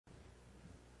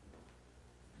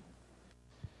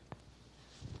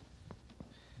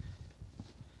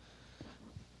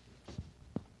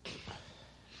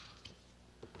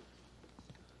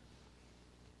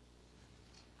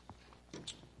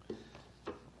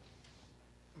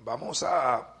Vamos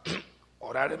a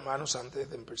orar, hermanos, antes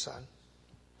de empezar.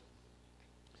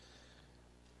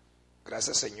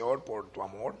 Gracias, Señor, por tu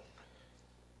amor.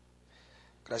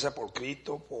 Gracias por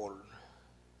Cristo, por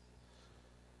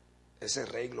ese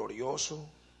Rey glorioso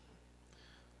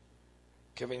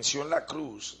que venció en la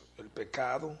cruz el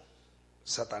pecado,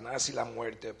 Satanás y la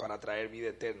muerte para traer vida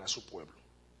eterna a su pueblo.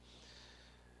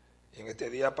 Y en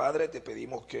este día, Padre, te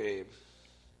pedimos que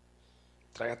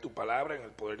traigas tu palabra en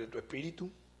el poder de tu Espíritu,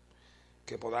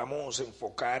 que podamos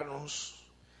enfocarnos,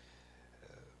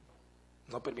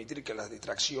 no permitir que las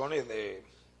distracciones de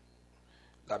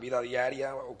la vida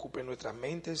diaria ocupen nuestras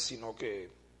mentes, sino que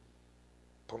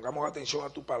pongamos atención a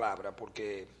tu palabra,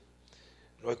 porque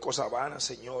no es cosa vana,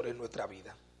 Señor, en nuestra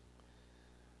vida.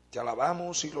 Te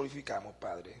alabamos y glorificamos,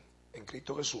 Padre. En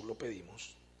Cristo Jesús lo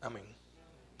pedimos. Amén.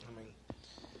 Amén.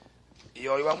 Y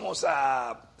hoy vamos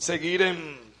a seguir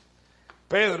en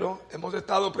Pedro. Hemos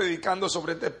estado predicando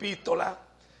sobre esta epístola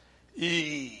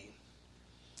y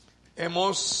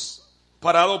hemos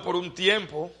parado por un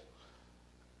tiempo.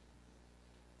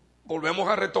 Volvemos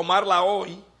a retomarla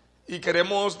hoy y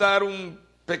queremos dar un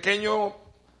pequeño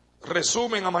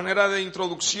resumen a manera de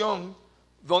introducción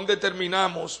donde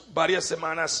terminamos varias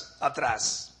semanas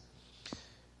atrás.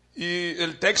 Y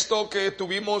el texto que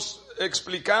estuvimos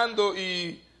explicando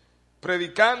y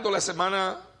predicando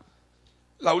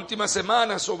la última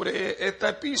semana sobre esta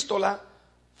epístola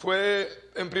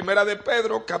fue en Primera de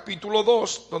Pedro, capítulo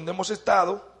 2, donde hemos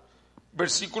estado,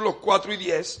 versículos 4 y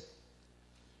 10.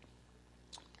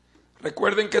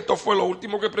 Recuerden que esto fue lo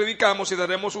último que predicamos y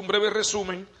daremos un breve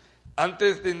resumen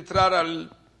antes de entrar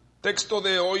al texto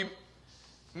de hoy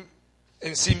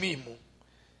en sí mismo.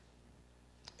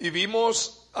 Y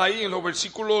vimos ahí en los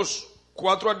versículos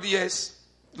 4 al 10,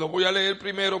 lo voy a leer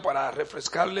primero para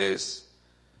refrescarles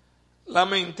la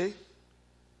mente.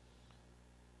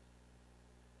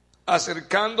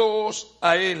 Acercándoos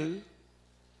a él,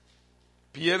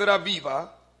 piedra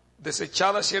viva,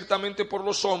 desechada ciertamente por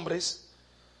los hombres,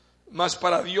 mas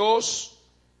para Dios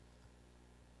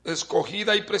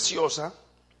escogida y preciosa,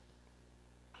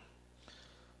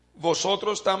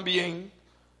 vosotros también,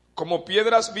 como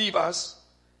piedras vivas,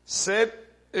 sed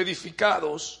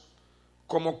edificados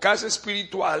como casa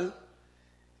espiritual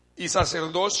y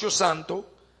sacerdocio santo,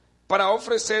 para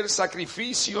ofrecer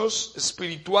sacrificios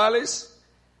espirituales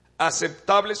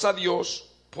aceptables a Dios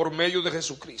por medio de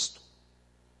Jesucristo.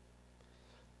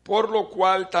 Por lo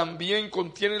cual también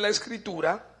contiene la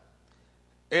Escritura: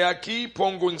 he aquí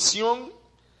pongo en Sión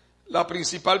la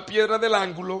principal piedra del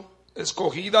ángulo,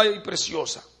 escogida y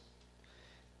preciosa,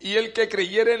 y el que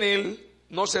creyere en él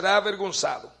no será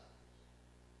avergonzado.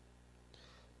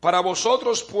 Para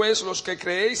vosotros, pues, los que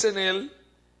creéis en él,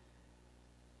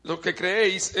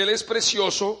 él es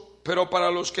precioso, pero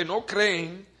para los que no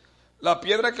creen, la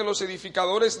piedra que los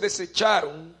edificadores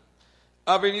desecharon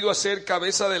ha venido a ser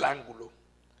cabeza del ángulo,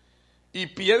 y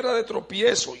piedra de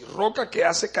tropiezo y roca que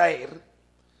hace caer,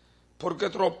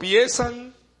 porque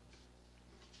tropiezan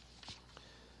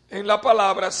en la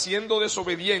palabra siendo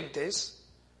desobedientes,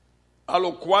 a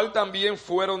lo cual también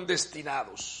fueron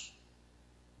destinados.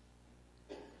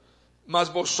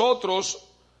 Mas vosotros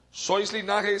sois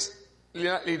linaje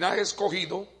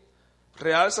escogido,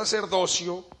 real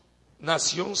sacerdocio,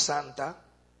 nación santa,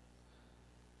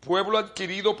 pueblo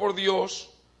adquirido por Dios,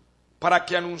 para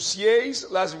que anunciéis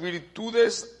las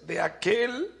virtudes de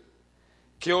aquel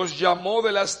que os llamó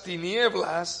de las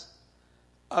tinieblas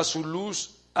a su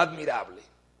luz admirable.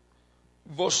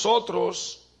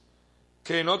 Vosotros,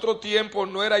 que en otro tiempo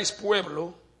no erais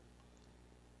pueblo,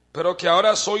 pero que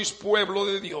ahora sois pueblo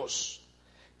de Dios,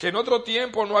 que en otro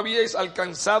tiempo no habíais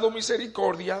alcanzado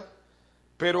misericordia,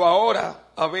 pero ahora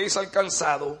habéis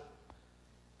alcanzado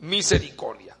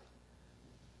misericordia.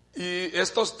 Y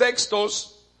estos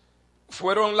textos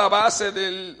fueron la base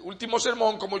del último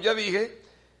sermón, como ya dije.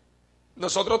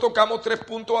 Nosotros tocamos 3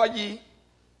 puntos allí: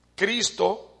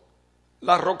 Cristo,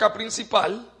 la roca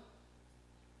principal;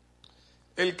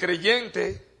 el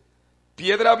creyente,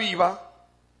 piedra viva;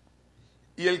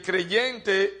 y el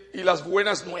creyente y las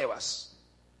buenas nuevas.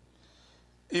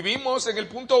 Y vimos en el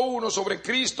punto 1 sobre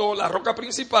Cristo, la roca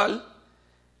principal,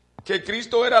 que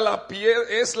Cristo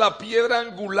es la piedra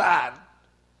angular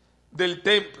del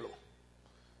templo.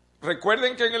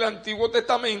 Recuerden que en el Antiguo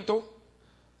Testamento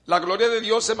la gloria de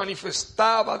Dios se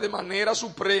manifestaba de manera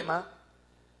suprema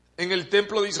en el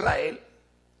templo de Israel,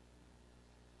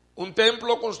 un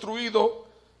templo construido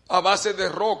a base de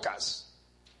rocas.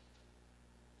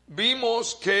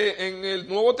 Vimos que en el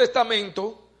Nuevo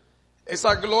Testamento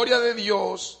esa gloria de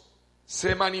Dios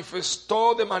se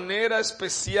manifestó de manera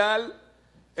especial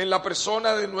en la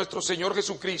persona de nuestro Señor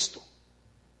Jesucristo.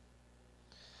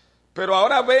 Pero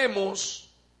ahora vemos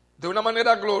de una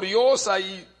manera gloriosa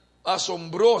y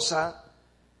asombrosa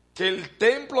que el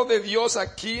templo de Dios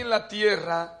aquí en la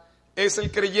tierra es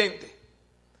el creyente.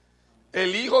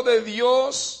 El Hijo de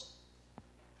Dios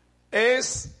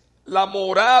es la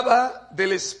morada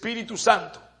del Espíritu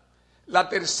Santo, la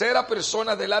tercera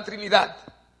persona de la Trinidad.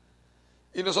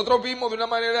 Y nosotros vimos de una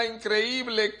manera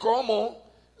increíble cómo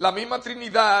la misma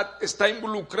Trinidad está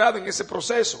involucrada en ese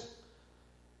proceso.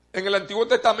 En el Antiguo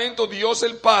Testamento, Dios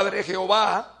el Padre,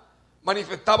 Jehová,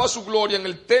 manifestaba su gloria en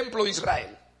el templo de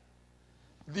Israel.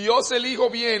 Dios el Hijo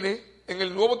viene en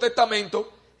el Nuevo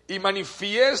Testamento y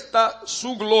manifiesta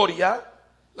su gloria,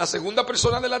 la segunda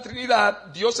persona de la Trinidad,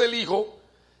 Dios el Hijo,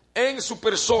 en su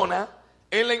persona,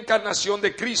 en la encarnación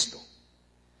de Cristo.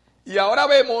 Y ahora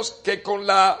vemos que con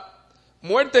la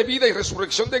muerte, vida y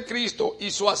resurrección de Cristo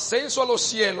y su ascenso a los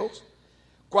cielos,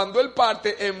 cuando Él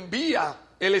parte, envía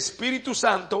el Espíritu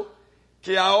Santo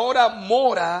que ahora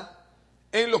mora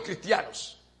en los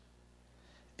cristianos.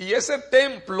 Y ese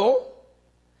templo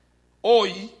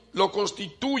hoy lo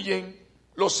constituyen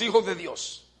los hijos de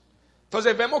Dios.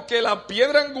 Entonces vemos que la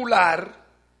piedra angular,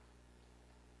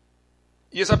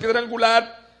 y esa piedra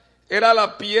angular era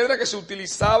la piedra que se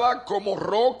utilizaba como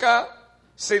roca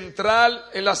central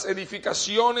en las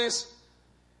edificaciones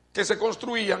que se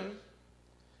construían,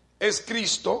 es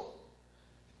Cristo.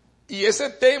 Y ese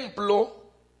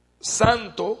templo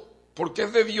santo, porque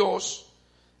es de Dios,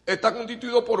 está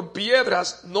constituido por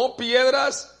piedras, no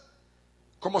piedras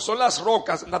como son las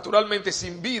rocas, naturalmente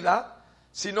sin vida,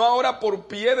 sino ahora por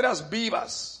piedras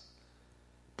vivas,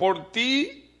 por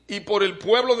ti y por el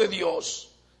pueblo de Dios,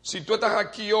 si tú estás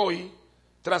aquí hoy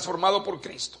transformado por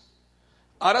Cristo.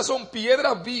 Ahora son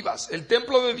piedras vivas. El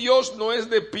templo de Dios no es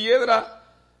de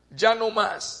piedra ya no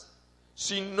más,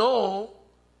 sino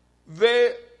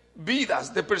de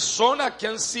vidas, de personas que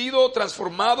han sido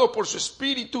transformados por su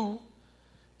espíritu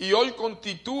y hoy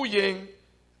constituyen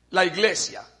la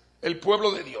iglesia, el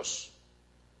pueblo de Dios.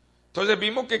 Entonces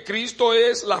vimos que Cristo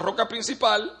es la roca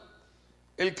principal,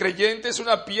 el creyente es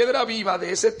una piedra viva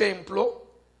de ese templo,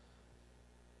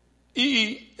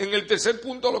 y en el tercer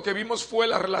punto lo que vimos fue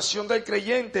la relación del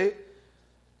creyente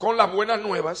con las buenas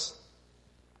nuevas.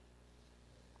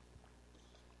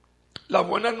 Las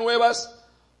buenas nuevas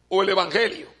o el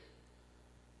evangelio.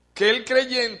 Que el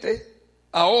creyente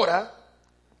ahora,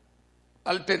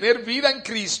 al tener vida en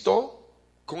Cristo,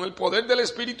 con el poder del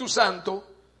Espíritu Santo,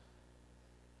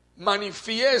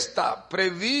 manifiesta,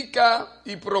 predica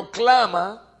y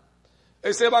proclama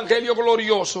ese evangelio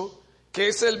glorioso, que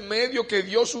es el medio que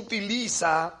Dios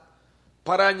utiliza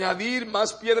para añadir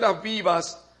más piedras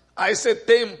vivas a ese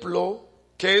templo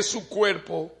que es su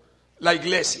cuerpo, la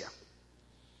iglesia.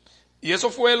 Y eso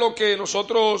fue lo que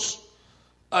nosotros,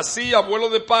 así a vuelo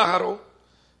de pájaro,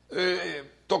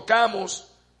 tocamos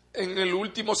en el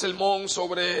último sermón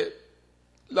sobre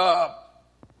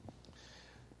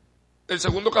el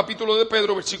segundo capítulo de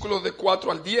Pedro, versículos de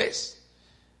 4 al 10.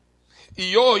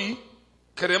 Y hoy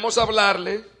queremos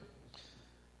hablarle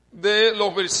de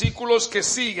los versículos que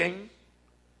siguen,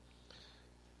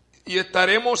 y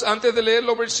estaremos, antes de leer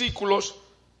los versículos,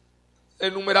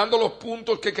 enumerando los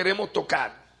puntos que queremos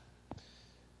tocar.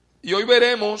 Y hoy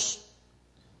veremos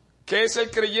qué es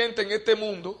el creyente en este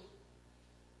mundo,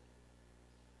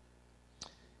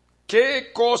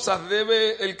 qué cosas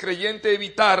debe el creyente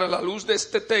evitar a la luz de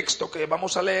este texto que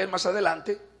vamos a leer más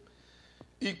adelante,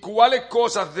 y cuáles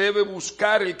cosas debe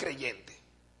buscar el creyente.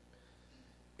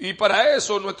 Y para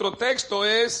eso nuestro texto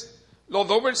es los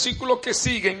dos versículos que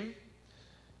siguen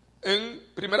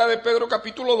en Primera de Pedro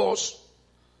capítulo 2,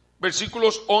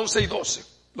 versículos 11 y 12.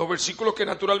 Los versículos que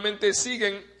naturalmente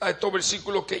siguen a estos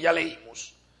versículos que ya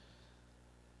leímos.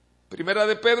 Primera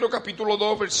de Pedro capítulo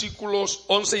 2, versículos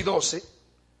 11 y 12.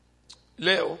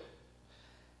 Leo: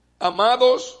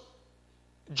 Amados,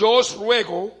 yo os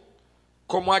ruego,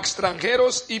 como a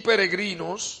extranjeros y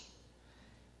peregrinos,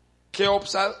 que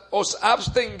os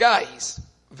abstengáis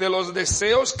de los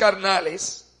deseos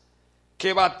carnales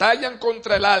que batallan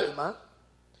contra el alma,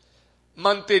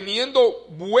 manteniendo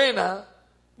buena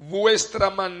vuestra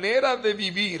manera de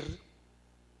vivir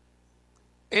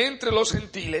entre los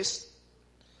gentiles,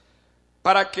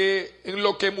 para que en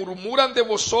lo que murmuran de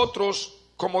vosotros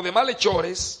como de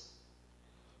malhechores,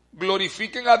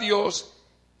 glorifiquen a Dios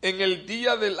en el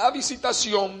día de la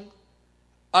visitación,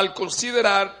 al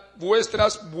considerar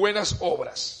vuestras buenas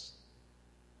obras.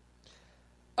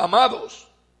 Amados,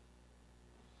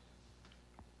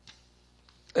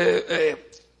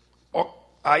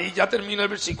 ahí ya termina el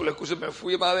versículo, escúcheme, me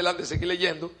fui más adelante, seguí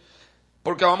leyendo,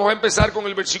 porque vamos a empezar con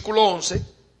el versículo 11,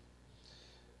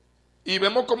 y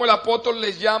vemos como el apóstol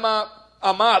les llama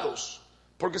amados,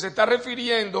 porque se está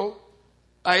refiriendo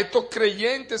a estos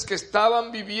creyentes que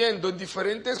estaban viviendo en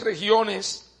diferentes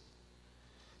regiones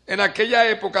en aquella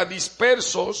época,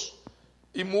 dispersos,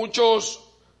 y muchos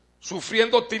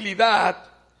sufriendo hostilidad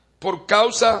por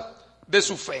causa de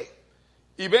su fe.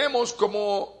 Y vemos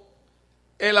como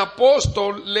el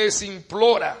apóstol les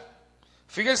implora.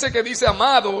 Fíjense que dice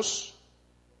amados,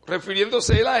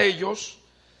 refiriéndose él a ellos,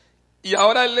 y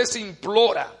ahora él les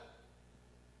implora.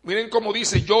 Miren cómo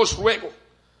dice, yo os ruego.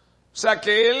 O sea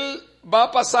que él va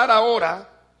a pasar ahora,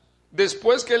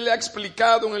 después que él le ha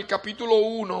explicado en el capítulo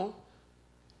 1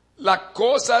 las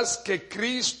cosas que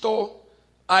Cristo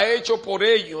ha hecho por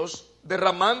ellos,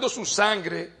 derramando su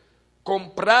sangre,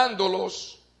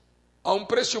 comprándolos a un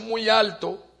precio muy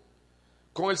alto,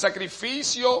 con el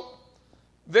sacrificio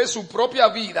de su propia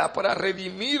vida para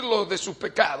redimirlos de sus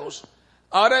pecados.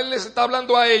 Ahora él les está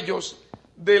hablando a ellos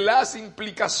de las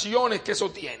implicaciones que eso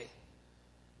tiene.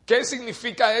 ¿Qué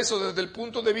significa eso desde el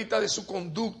punto de vista de su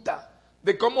conducta?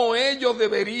 De cómo ellos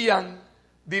deberían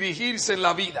dirigirse en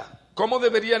la vida. Cómo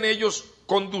deberían ellos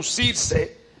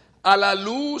conducirse a la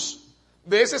luz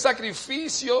de ese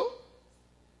sacrificio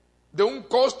de un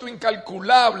costo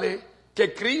incalculable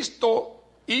que Cristo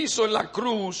hizo en la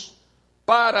cruz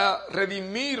para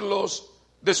redimirlos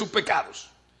de sus pecados.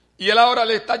 Y él ahora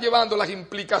le está llevando las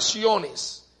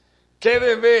implicaciones. ¿Qué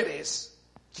deberes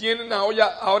tienen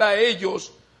ahora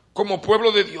ellos como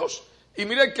pueblo de Dios? Y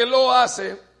miren que lo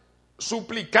hace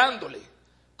suplicándole,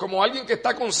 como alguien que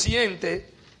está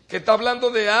consciente, que está hablando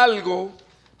de algo,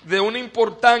 de una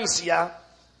importancia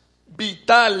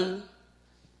vital,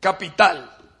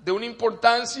 capital, de una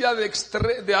importancia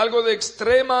de algo de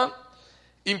extrema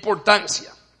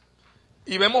importancia.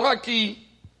 Y vemos aquí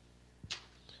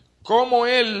cómo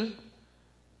él,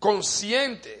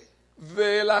 consciente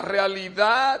de la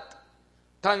realidad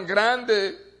tan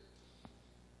grande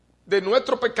de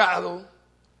nuestro pecado,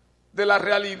 de la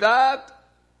realidad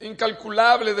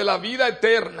incalculable de la vida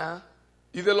eterna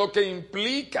y de lo que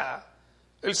implica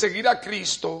el seguir a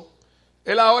Cristo,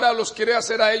 él ahora los quiere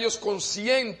hacer a ellos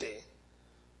conscientes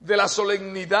de la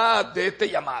solemnidad de este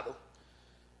llamado.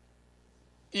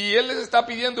 Y él les está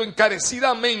pidiendo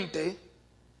encarecidamente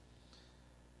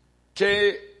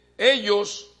que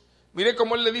ellos, mire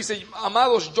cómo él le dice,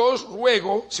 amados, yo os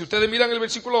ruego, si ustedes miran el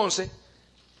versículo 11,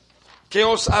 que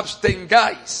os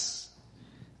abstengáis.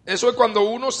 Eso es cuando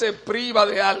uno se priva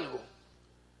de algo,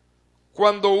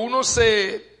 cuando uno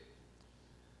se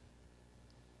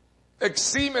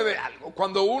exime de algo,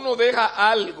 cuando uno deja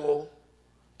algo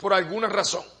por alguna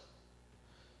razón.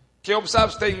 Que os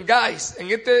abstengáis.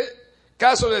 En este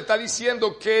caso le está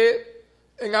diciendo que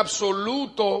en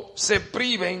absoluto se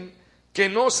priven, que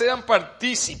no sean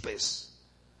partícipes.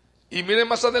 Y miren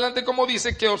más adelante cómo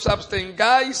dice, que os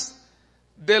abstengáis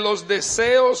de los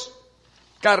deseos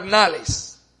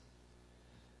carnales.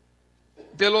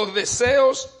 De los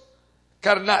deseos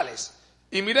carnales.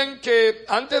 Y miren que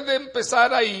antes de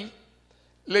empezar ahí,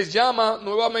 les llama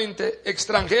nuevamente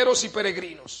extranjeros y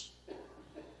peregrinos.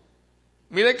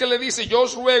 Miren que le dice, yo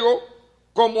os ruego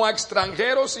como a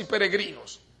extranjeros y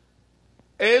peregrinos.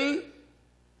 El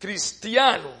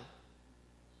cristiano,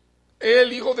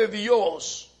 el Hijo de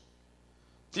Dios,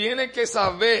 tiene que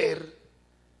saber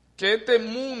que este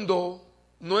mundo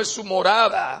no es su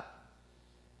morada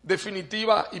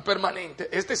definitiva y permanente.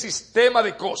 Este sistema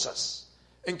de cosas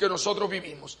en que nosotros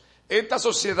vivimos, esta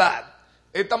sociedad,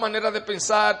 esta manera de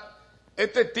pensar,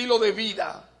 este estilo de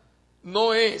vida,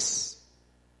 no es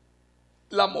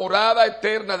la morada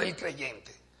eterna del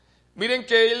creyente. Miren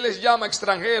que él les llama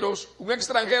extranjeros. Un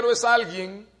extranjero es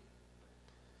alguien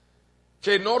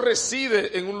que no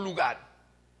reside en un lugar.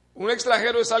 Un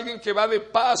extranjero es alguien que va de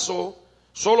paso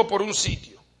solo por un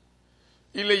sitio.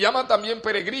 Y le llaman también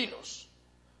peregrinos.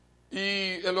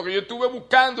 Y en lo que yo estuve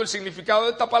buscando el significado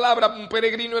de esta palabra, un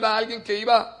peregrino era alguien que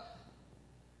iba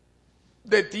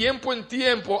de tiempo en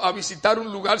tiempo a visitar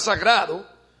un lugar sagrado,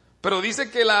 pero dice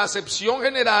que la acepción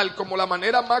general, como la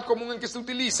manera más común en que se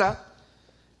utiliza,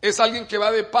 es alguien que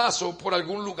va de paso por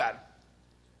algún lugar.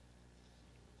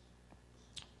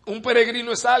 Un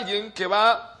peregrino es alguien que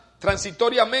va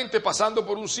transitoriamente pasando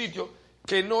por un sitio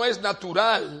que no es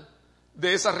natural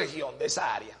de esa región, de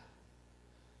esa área.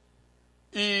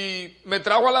 Y me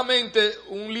trajo a la mente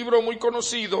un libro muy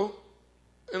conocido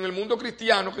en el mundo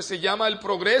cristiano que se llama El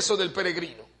progreso del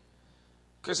peregrino,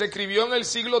 que se escribió en el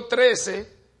siglo XIII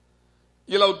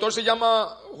y el autor se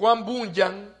llama Juan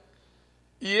Bunyan,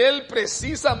 y él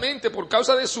precisamente por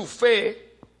causa de su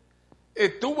fe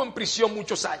estuvo en prisión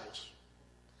muchos años.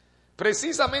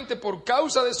 Precisamente por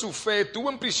causa de su fe estuvo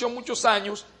en prisión muchos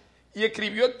años y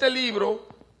escribió este libro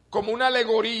como una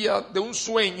alegoría de un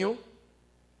sueño,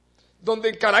 donde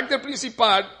el carácter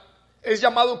principal es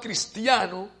llamado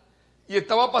cristiano y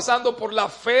estaba pasando por la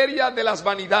feria de las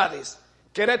vanidades,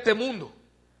 que era este mundo.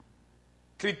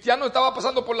 Cristiano estaba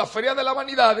pasando por la feria de las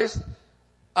vanidades,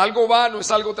 algo vano es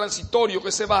algo transitorio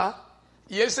que se va,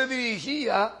 y él se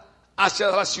dirigía hacia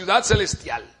la ciudad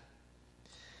celestial.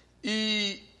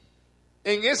 Y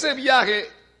en ese viaje,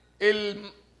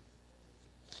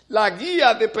 la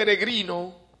guía de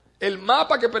peregrino, el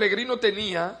mapa que peregrino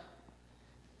tenía,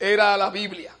 era la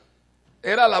Biblia.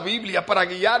 Era la Biblia para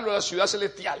guiarlo a la ciudad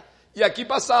celestial. Y aquí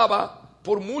pasaba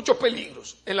por muchos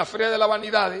peligros en la feria de las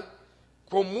vanidades,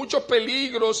 con muchos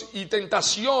peligros y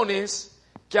tentaciones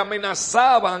que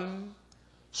amenazaban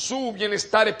su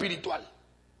bienestar espiritual.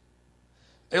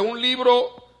 Es un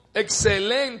libro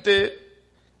excelente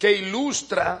que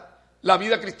ilustra la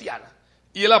vida cristiana.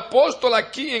 Y el apóstol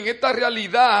aquí en esta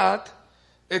realidad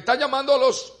está llamando a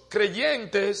los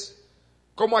creyentes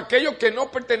como aquellos que no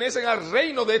pertenecen al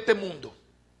reino de este mundo,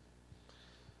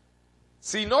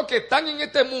 sino que están en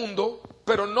este mundo,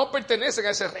 pero no pertenecen a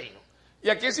ese reino. Y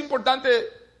aquí es importante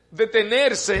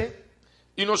detenerse,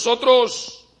 y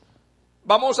nosotros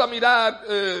vamos a mirar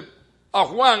a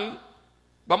Juan.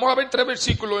 Vamos a ver 3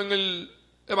 versículos en el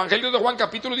Evangelio de Juan,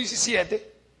 capítulo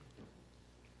 17.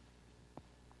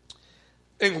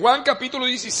 En Juan capítulo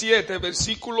 17,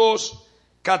 versículos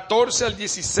 14 al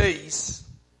 16.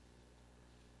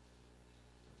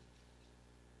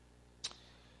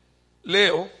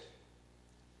 Leo: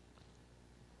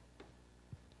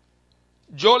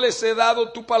 yo les he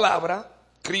dado tu palabra,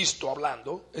 Cristo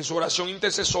hablando en su oración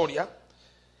intercesoria,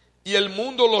 y el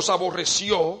mundo los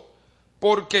aborreció,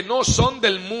 porque no son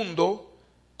del mundo,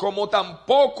 como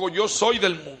tampoco yo soy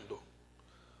del mundo.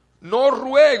 No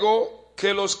ruego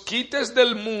que los quites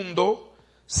del mundo,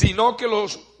 sino que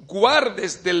los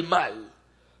guardes del mal.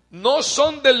 No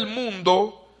son del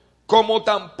mundo, como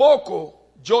tampoco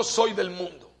yo soy del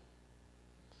mundo.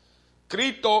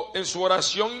 Cristo en su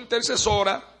oración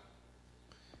intercesora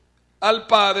al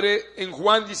Padre en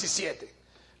Juan 17.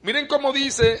 Miren cómo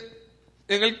dice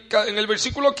en el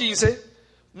versículo 15: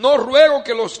 no ruego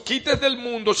que los quites del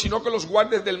mundo, sino que los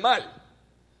guardes del mal.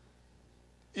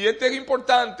 Y este es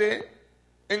importante,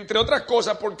 entre otras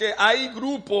cosas, porque hay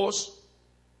grupos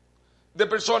de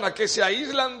personas que se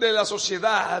aíslan de la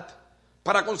sociedad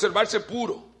para conservarse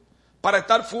puro, para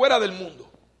estar fuera del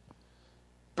mundo.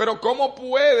 Pero ¿cómo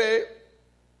puede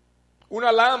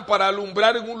una lámpara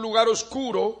alumbrar en un lugar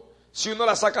oscuro si uno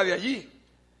la saca de allí?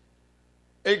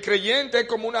 El creyente es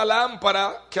como una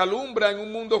lámpara que alumbra en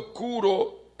un mundo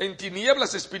oscuro, en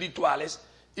tinieblas espirituales,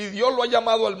 y Dios lo ha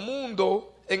llamado al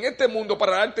mundo, en este mundo,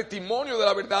 para dar testimonio de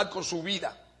la verdad con su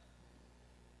vida.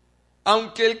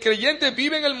 Aunque el creyente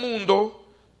vive en el mundo,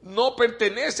 no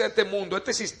pertenece a este mundo, a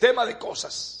este sistema de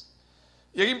cosas.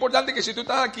 Y es importante que si tú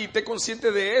estás aquí, estés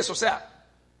consciente de eso. O sea,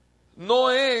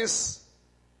 no es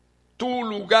tu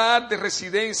lugar de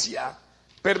residencia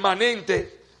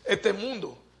permanente este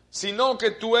mundo, sino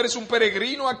que tú eres un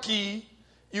peregrino aquí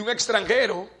y un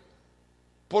extranjero,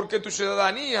 porque tu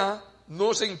ciudadanía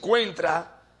no se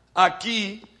encuentra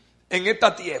aquí en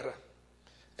esta tierra.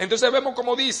 Entonces vemos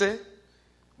como dice,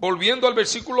 volviendo al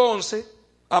versículo 11: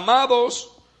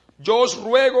 amados, yo os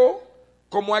ruego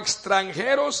como a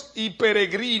extranjeros y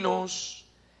peregrinos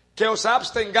que os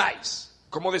abstengáis.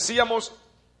 Como decíamos,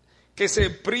 que se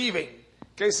priven,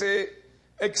 que se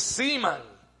eximan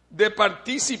de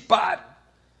participar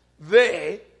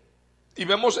de, y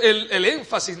vemos el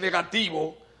énfasis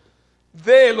negativo,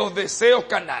 de los deseos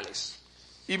carnales.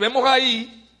 Y vemos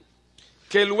ahí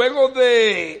que luego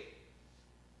de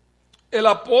el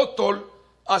apóstol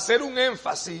hacer un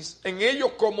énfasis en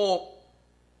ellos como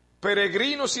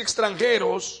peregrinos y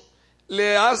extranjeros,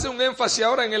 le hace un énfasis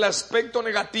ahora en el aspecto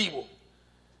negativo.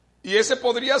 Y ese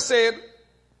podría ser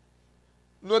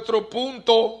nuestro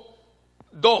punto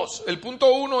 2. El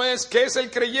punto 1 es: ¿qué es el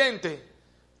creyente?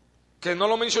 Que no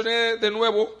lo mencioné de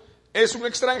nuevo, es un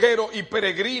extranjero y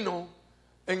peregrino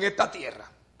en esta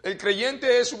tierra. El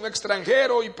creyente es un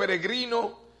extranjero y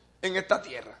peregrino en esta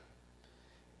tierra.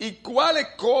 ¿Y cuáles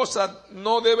cosas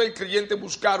no debe el creyente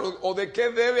buscar o de qué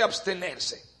debe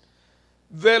abstenerse?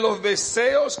 De los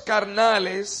deseos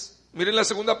carnales, miren la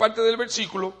segunda parte del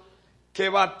versículo, que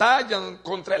batallan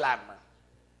contra el alma.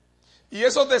 ¿Y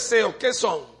esos deseos qué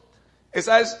son?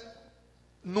 Esa es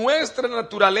nuestra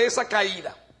naturaleza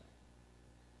caída.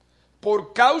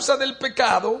 Por causa del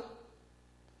pecado,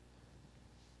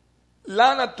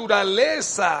 la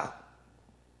naturaleza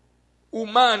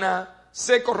humana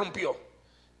se corrompió.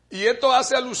 Y esto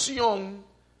hace alusión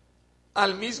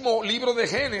al mismo libro de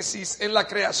Génesis en la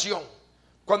creación.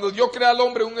 cuando Dios crea al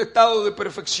hombre en un estado de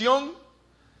perfección,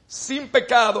 sin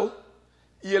pecado,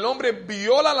 y el hombre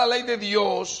viola la ley de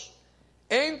Dios,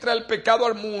 entra el pecado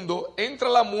al mundo, entra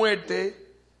la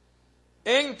muerte,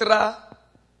 entra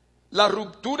la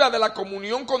ruptura de la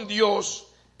comunión con Dios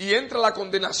y entra la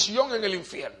condenación en el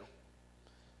infierno.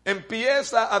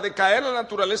 Empieza a decaer la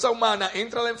naturaleza humana,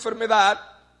 entra la enfermedad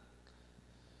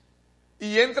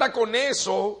y entra con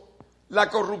eso la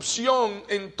corrupción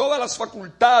en todas las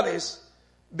facultades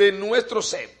de nuestro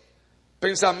ser.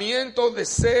 Pensamientos,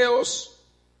 deseos,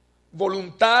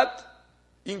 voluntad,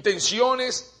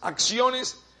 intenciones,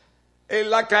 acciones.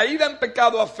 La caída en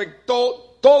pecado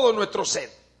afectó todo nuestro ser.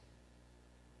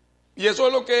 Y eso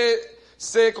es lo que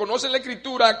se conoce en la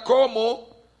Escritura como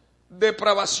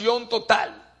depravación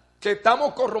total, que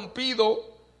estamos corrompidos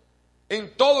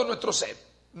en todo nuestro ser.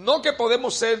 No que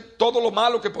podemos ser todo lo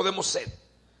malo que podemos ser,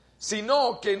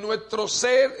 sino que nuestro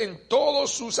ser en todos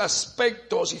sus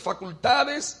aspectos y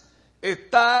facultades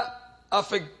está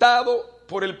afectado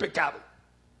por el pecado.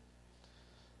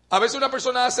 A veces una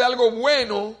persona hace algo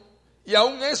bueno y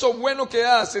aún eso bueno que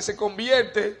hace se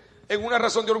convierte en una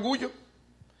razón de orgullo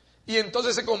y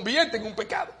entonces se convierte en un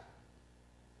pecado.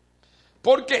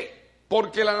 ¿Por qué?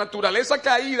 Porque la naturaleza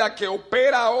caída que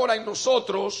opera ahora en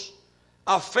nosotros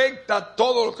afecta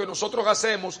todo lo que nosotros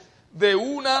hacemos de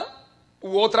una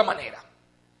u otra manera.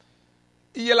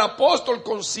 Y el apóstol,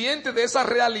 consciente de esa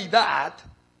realidad,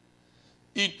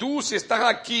 y tú si estás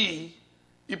aquí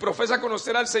y profesas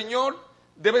conocer al Señor,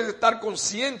 debes estar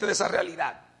consciente de esa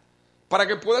realidad para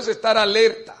que puedas estar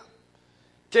alerta.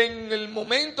 Que en el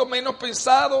momento menos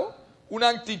pensado, una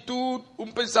actitud,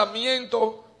 un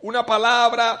pensamiento, una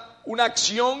palabra, una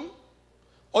acción,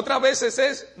 otras veces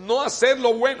es no hacer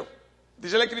lo bueno.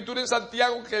 Dice la Escritura en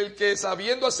Santiago que el que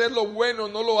sabiendo hacer lo bueno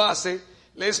no lo hace,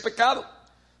 le es pecado.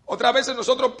 Otras veces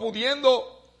nosotros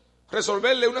pudiendo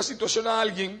resolverle una situación a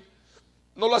alguien,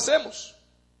 no lo hacemos.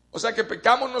 O sea que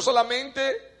pecamos no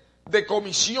solamente de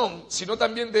comisión, sino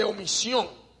también de omisión.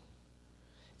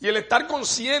 Y el estar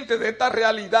consciente de esta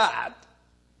realidad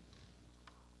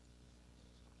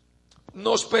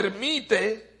nos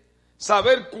permite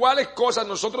saber cuáles cosas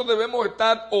nosotros debemos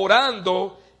estar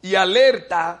orando y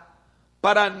alerta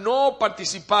para no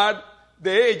participar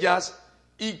de ellas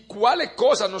y cuáles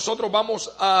cosas nosotros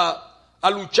vamos a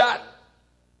luchar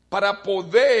para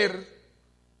poder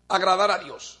agradar a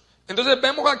Dios. Entonces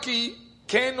vemos aquí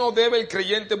qué no debe el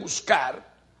creyente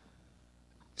buscar.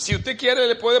 Si usted quiere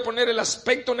le puede poner el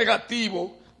aspecto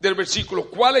negativo del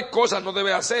versículo, cuáles cosas no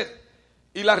debe hacer.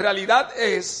 Y la realidad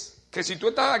es que si tú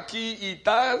estás aquí y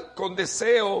estás con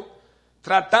deseo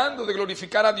tratando de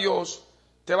glorificar a Dios,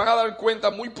 te vas a dar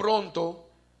cuenta muy pronto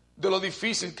de lo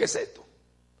difícil que es esto.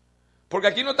 Porque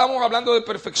aquí no estamos hablando de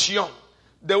perfección.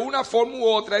 De una forma u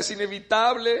otra es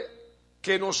inevitable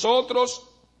que nosotros,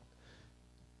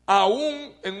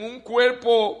 aún en un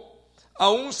cuerpo,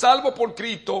 aún salvo por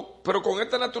Cristo, pero con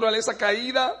esta naturaleza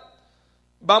caída,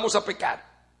 vamos a pecar.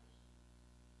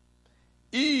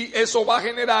 Y eso va a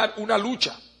generar una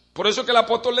lucha. Por eso que el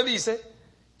apóstol le dice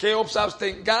que os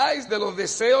abstengáis de los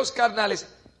deseos carnales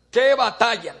que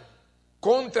batallan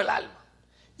contra el alma.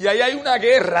 Y ahí hay una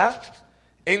guerra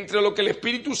entre lo que el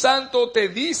Espíritu Santo te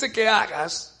dice que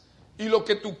hagas y lo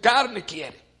que tu carne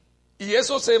quiere. Y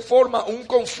eso se forma un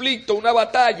conflicto, una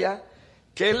batalla,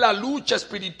 que es la lucha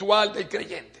espiritual del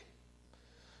creyente.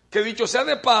 Que dicho sea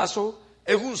de paso,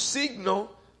 es un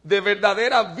signo de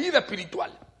verdadera vida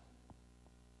espiritual.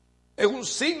 Es un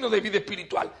signo de vida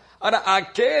espiritual. Ahora,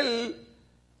 aquel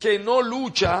que no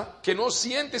lucha, que no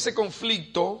siente ese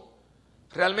conflicto,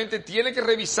 realmente tiene que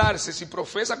revisarse si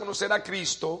profesa conocer a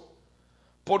Cristo,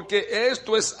 porque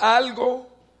esto es algo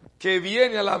que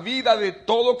viene a la vida de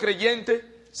todo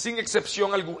creyente sin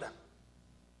excepción alguna.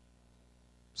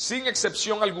 Sin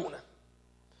excepción alguna.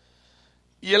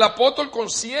 Y el apóstol,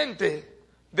 consciente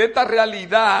de esta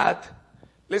realidad,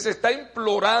 les está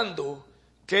implorando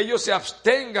que ellos se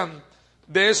abstengan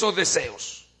de esos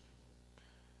deseos.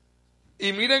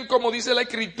 Y miren cómo dice la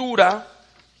Escritura.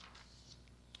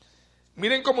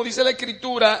 Miren cómo dice la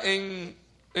Escritura en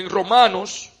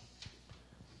Romanos.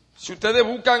 Si ustedes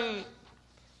buscan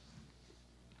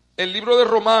el libro de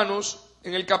Romanos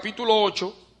en el capítulo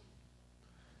 8,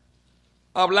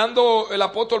 hablando el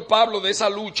apóstol Pablo de esa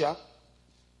lucha,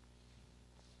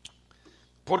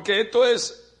 porque esto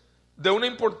es de una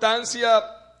importancia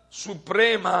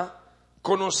suprema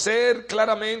conocer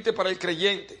claramente para el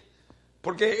creyente,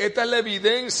 porque esta es la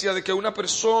evidencia de que una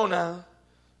persona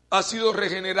ha sido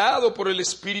regenerado por el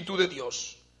Espíritu de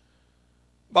Dios.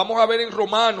 Vamos a ver en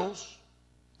Romanos,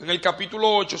 en el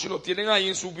capítulo 8, si lo tienen ahí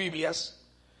en sus Biblias,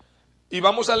 y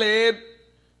vamos a leer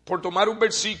por tomar un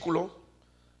versículo,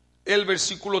 el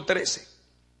versículo 13.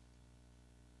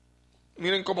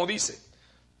 Miren cómo dice: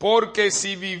 porque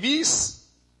si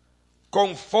vivís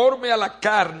conforme a la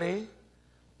carne,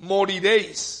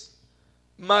 moriréis,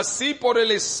 mas si por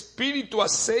el Espíritu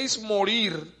hacéis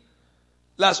morir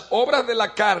las obras de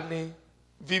la carne,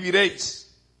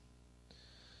 viviréis.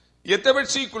 Y este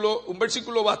versículo, un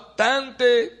versículo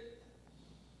bastante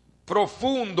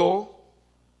profundo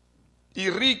y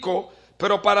rico,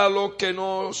 pero para lo que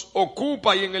nos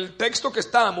ocupa y en el texto que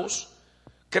estamos,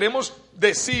 queremos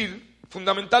decir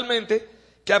fundamentalmente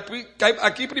que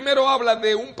aquí primero habla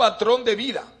de un patrón de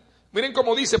vida. Miren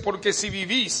cómo dice: porque si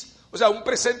vivís, o sea, un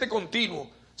presente continuo.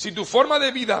 Si tu forma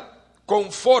de vida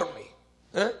conforme,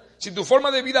 si tu forma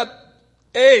de vida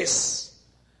es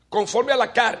conforme a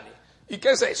la carne. ¿Y qué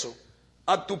es eso?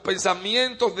 A tus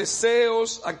pensamientos,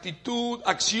 deseos, actitud,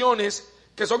 acciones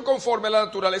que son conforme a la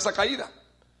naturaleza caída.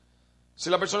 Si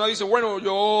la persona dice: bueno,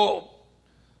 yo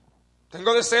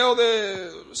tengo deseo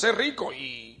de ser rico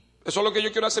y eso es lo que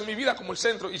yo quiero hacer en mi vida como el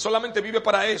centro, y solamente vive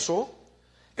para eso,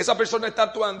 esa persona está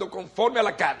actuando conforme a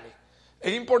la carne.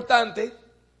 Es importante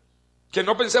que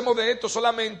no pensemos de esto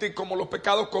solamente como los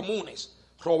pecados comunes,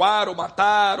 robar o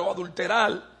matar o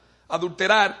adulterar,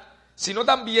 sino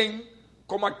también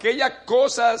como aquellas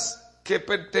cosas que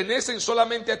pertenecen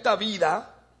solamente a esta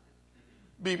vida: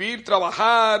 vivir,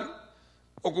 trabajar,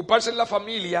 ocuparse en la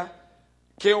familia,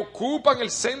 que ocupan el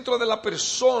centro de la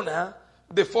persona,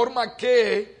 de forma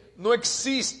que no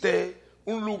existe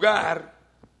un lugar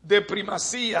de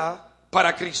primacía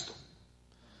para Cristo.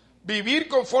 Vivir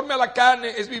conforme a la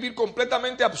carne es vivir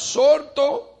completamente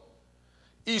absorto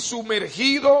y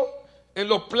sumergido en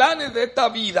los planes de esta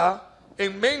vida,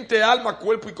 en mente, alma,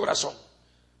 cuerpo y corazón.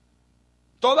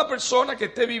 Toda persona que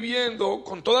esté viviendo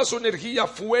con toda su energía,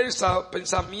 fuerza,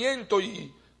 pensamiento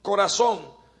y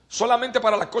corazón solamente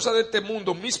para las cosas de este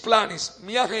mundo, mis planes,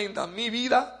 mi agenda, mi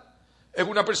vida, es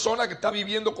una persona que está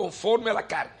viviendo conforme a la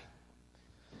carne.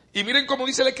 Y miren cómo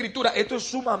dice la Escritura, esto es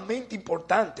sumamente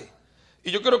importante.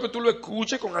 Y yo quiero que tú lo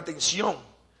escuches con atención.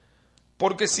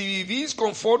 Porque si vivís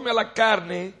conforme a la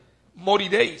carne,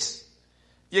 moriréis.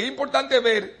 Y es importante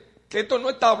ver que esto no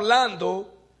está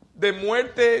hablando de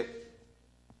muerte,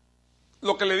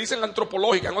 lo que le dicen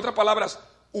antropológica, en otras palabras,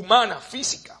 humana,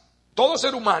 física. Todo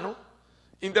ser humano,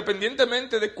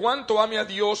 independientemente de cuánto ame a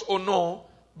Dios o no,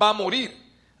 va a morir.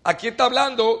 Aquí está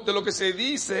hablando de lo que se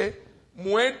dice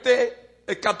muerte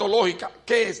escatológica,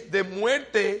 que es de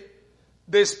muerte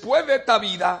después de esta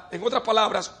vida, en otras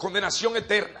palabras, condenación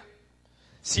eterna.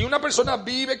 Si una persona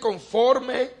vive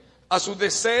conforme a sus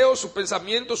deseos, sus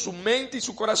pensamientos, su mente y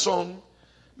su corazón,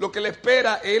 lo que le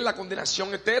espera es la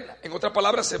condenación eterna. En otras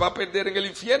palabras, se va a perder en el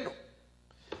infierno.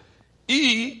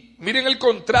 Y miren el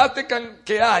contraste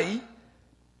que hay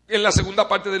en la segunda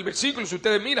parte del versículo, si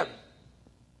ustedes miran.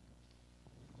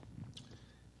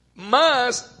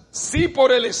 Mas si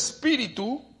por el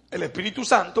Espíritu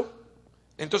Santo,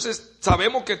 entonces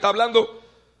sabemos que está hablando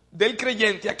del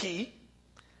creyente aquí,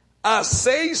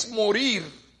 hacéis morir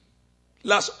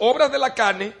las obras de la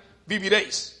carne,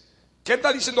 viviréis. ¿Qué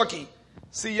está diciendo aquí?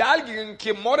 Si alguien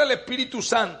que mora el Espíritu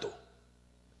Santo,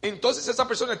 entonces esa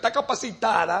persona está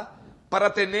capacitada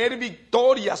para tener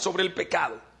victoria sobre el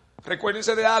pecado.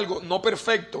 Recuérdense de algo, no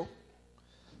perfecto.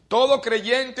 Todo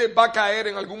creyente va a caer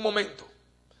en algún momento.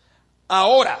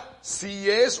 Ahora, si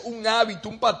es un hábito,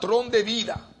 un patrón de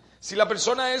vida, si la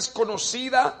persona es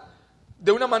conocida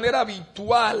de una manera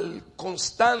habitual,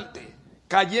 constante,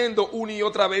 cayendo una y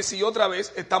otra vez,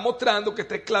 está mostrando que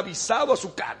está esclavizado a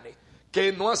su carne,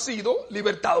 que no ha sido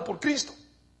libertado por Cristo.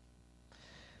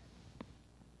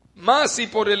 Mas si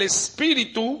por el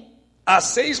Espíritu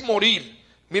hacéis morir,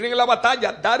 miren la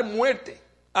batalla, dar muerte.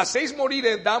 Hacéis morir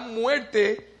es dar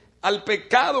muerte al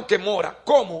pecado que mora.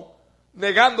 ¿Cómo?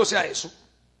 Negándose a eso,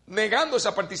 negándose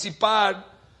a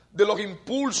participar de los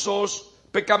impulsos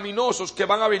pecaminosos que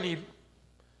van a venir.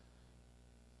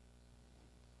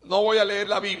 No voy a leer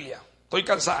la Biblia, estoy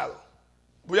cansado.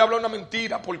 Voy a hablar una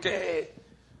mentira porque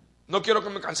no quiero que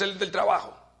me cancelen del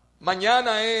trabajo.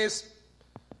 Mañana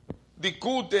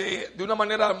discute de una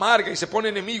manera amarga y se pone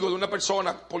enemigo de una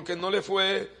persona porque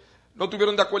no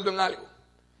tuvieron de acuerdo en algo.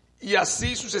 Y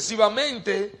así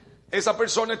sucesivamente, esa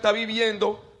persona está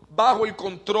viviendo bajo el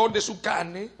control de su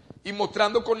carne y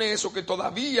mostrando con eso que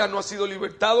todavía no ha sido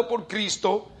libertado por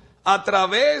Cristo a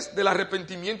través del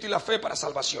arrepentimiento y la fe para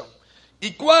salvación.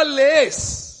 ¿Y cuál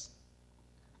es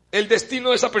el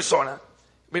destino de esa persona?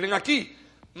 Miren aquí,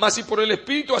 mas si por el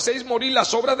Espíritu hacéis morir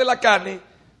las obras de la carne,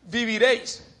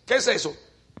 viviréis. ¿Qué es eso?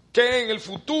 Que en el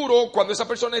futuro, cuando esa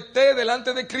persona esté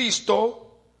delante de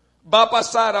Cristo, va a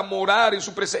pasar a morar en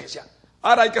su presencia.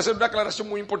 Ahora hay que hacer una aclaración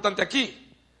muy importante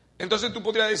aquí. Entonces tú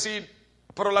podrías decir,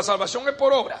 pero la salvación es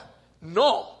por obra.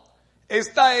 No,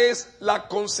 esta es la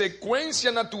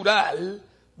consecuencia natural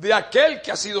de aquel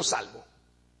que ha sido salvo.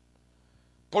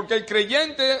 Porque el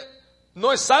creyente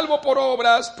no es salvo por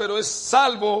obras, pero es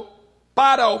salvo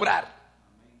para obrar,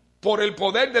 por el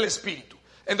poder del Espíritu.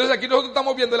 Entonces aquí nosotros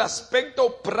estamos viendo el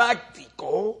aspecto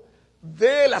práctico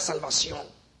de la salvación.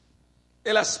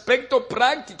 El aspecto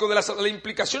práctico de la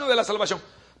implicación de la salvación.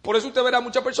 Por eso usted verá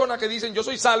muchas personas que dicen, yo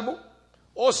soy salvo,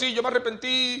 o sí, yo me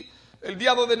arrepentí el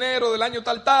día 2 de enero del año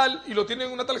tal, y lo tienen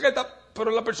en una tarjeta,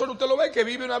 pero la persona usted lo ve que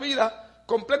vive una vida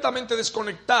completamente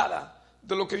desconectada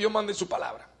de lo que Dios manda en su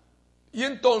palabra. Y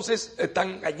entonces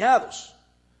están engañados.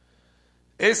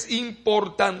 Es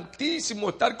importantísimo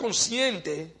estar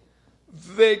consciente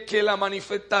de que la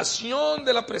manifestación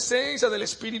de la presencia del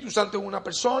Espíritu Santo en una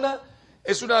persona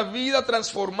es una vida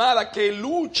transformada que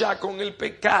lucha con el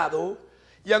pecado,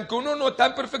 y aunque uno no está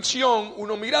en perfección,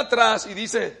 uno mira atrás y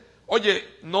dice,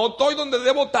 oye, no estoy donde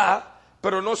debo estar,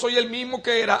 pero no soy el mismo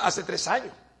que era hace 3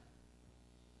 años.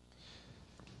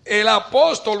 El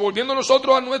apóstol, volviendo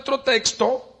nosotros a nuestro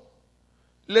texto,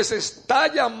 les está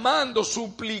llamando,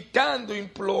 suplicando,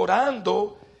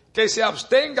 implorando que se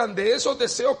abstengan de esos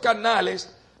deseos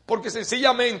carnales, porque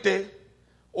sencillamente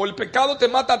o el pecado te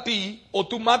mata a ti o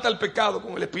tú matas al pecado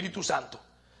con el Espíritu Santo,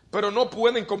 pero no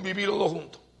pueden convivir los dos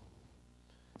juntos.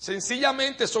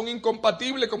 Sencillamente son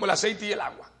incompatibles como el aceite y el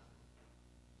agua.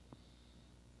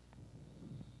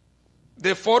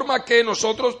 De forma que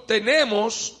nosotros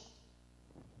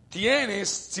tienes,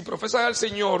 si profesas al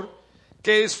Señor,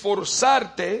 que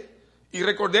esforzarte, y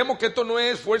recordemos que esto no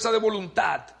es fuerza de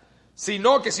voluntad,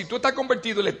 sino que si tú estás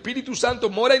convertido, el Espíritu Santo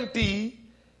mora en ti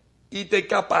y te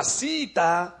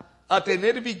capacita a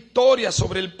tener victoria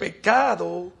sobre el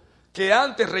pecado que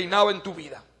antes reinaba en tu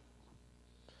vida.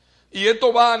 Y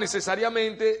esto va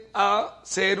necesariamente a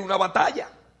ser una batalla.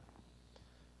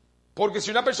 Porque si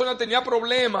una persona tenía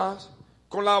problemas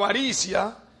con la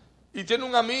avaricia y tiene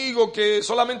un amigo que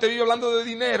solamente vive hablando de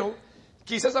dinero,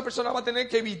 quizás esa persona va a tener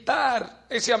que evitar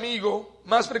ese amigo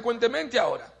más frecuentemente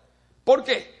ahora. ¿Por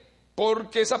qué?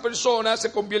 Porque esa persona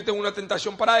se convierte en una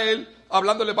tentación para él,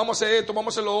 hablándole vamos a hacer esto,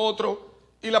 vamos a hacer lo otro,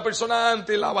 y la persona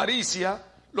ante la avaricia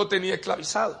lo tenía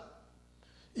esclavizado.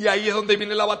 Y ahí es donde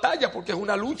viene la batalla, porque es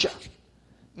una lucha.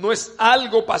 No es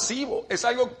algo pasivo, es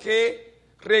algo que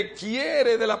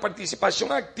requiere de la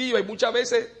participación activa y muchas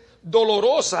veces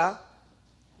dolorosa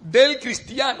del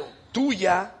cristiano,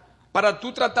 tuya, para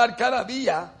tú tratar cada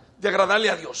día de agradarle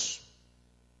a Dios.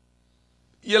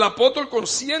 Y el apóstol,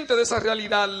 consciente de esa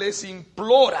realidad, les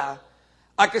implora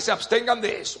a que se abstengan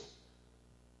de eso.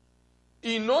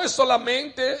 Y no es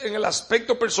solamente en el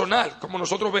aspecto personal, como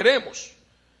nosotros veremos.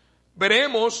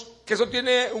 Veremos que eso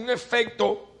tiene un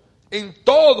efecto en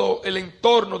todo el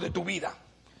entorno de tu vida.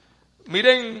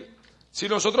 Miren, si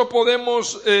nosotros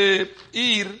podemos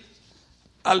ir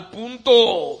al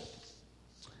punto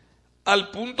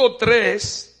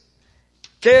 3,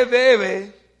 ¿qué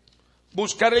debe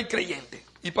buscar el creyente?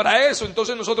 Y para eso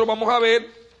entonces nosotros vamos a ver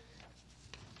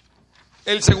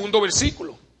el segundo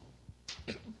versículo.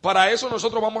 Para eso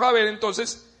nosotros vamos a ver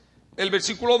entonces el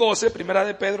versículo 12, primera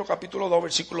de Pedro capítulo 2,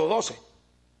 versículo 12.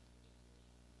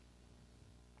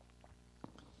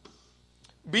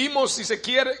 Vimos, si se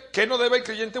quiere, qué no debe el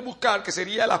creyente buscar, que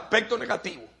sería el aspecto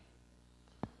negativo.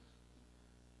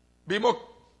 Vimos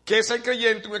que es el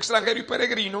creyente, un extranjero y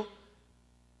peregrino.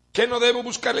 ¿Qué no debe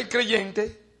buscar el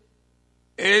creyente?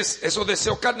 Es esos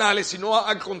deseos carnales, sino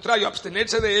al contrario,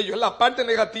 abstenerse de ellos. Es la parte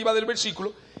negativa del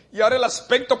versículo. Y ahora el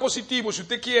aspecto positivo, si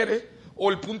usted quiere, o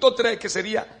el punto 3, que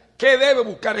sería, ¿qué debe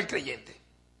buscar el creyente?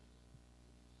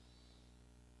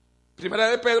 Primera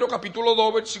de Pedro, capítulo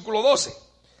 2, versículo 12.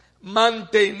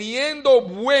 Manteniendo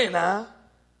buena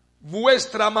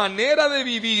vuestra manera de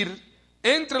vivir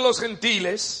entre los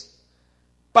gentiles,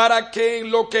 para que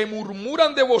en lo que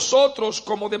murmuran de vosotros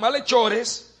como de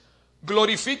malhechores,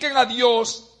 glorifiquen a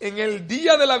Dios en el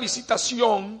día de la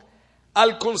visitación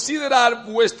al considerar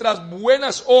vuestras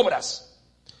buenas obras.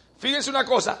 Fíjense una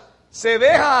cosa, se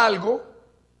deja algo,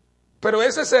 pero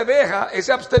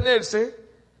ese abstenerse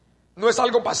no es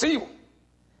algo pasivo,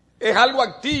 es algo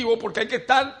activo, porque hay que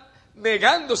estar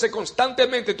negándose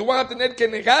constantemente. Tú vas a tener que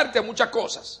negarte a muchas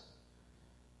cosas.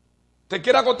 Te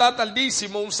quieres agotar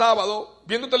tardísimo un sábado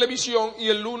viendo televisión y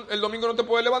el domingo no te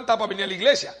puedes levantar para venir a la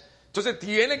iglesia. Entonces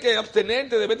tienes que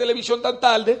abstenerte de ver televisión tan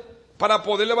tarde para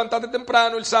poder levantarte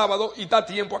temprano el sábado y estar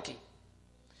tiempo aquí.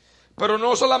 Pero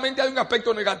no solamente hay un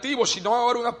aspecto negativo, sino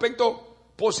ahora un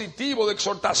aspecto positivo de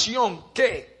exhortación.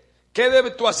 ¿Qué? ¿Qué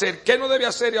debes tú hacer? ¿Qué no debes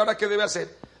hacer y ahora qué debes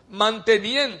hacer?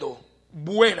 Manteniendo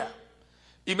buena.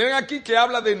 Y miren aquí que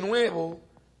habla de nuevo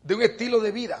de un estilo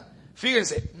de vida.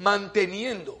 Fíjense,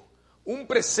 manteniendo un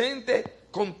presente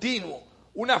continuo,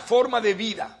 una forma de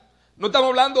vida. No estamos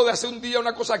hablando de hacer un día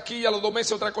una cosa aquí, a los 2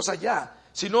 meses otra cosa allá,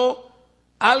 sino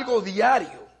algo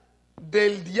diario,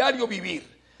 del diario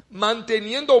vivir,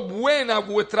 manteniendo buena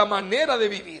vuestra manera de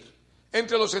vivir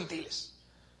entre los gentiles.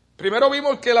 Primero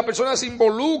vimos que la persona se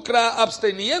involucra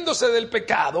absteniéndose del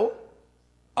pecado,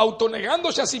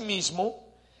 autonegándose a sí mismo,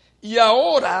 y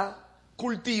ahora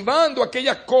cultivando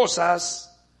aquellas cosas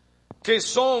que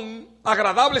son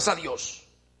agradables a Dios.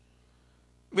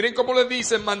 Miren cómo les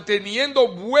dicen, manteniendo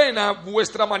buena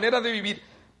vuestra manera de vivir,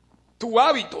 tu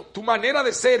hábito, tu manera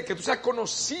de ser, que tú seas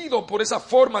conocido por esa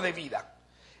forma de vida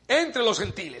entre los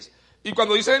gentiles. Y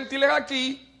cuando dice gentiles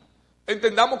aquí,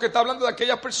 entendamos que está hablando de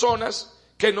aquellas personas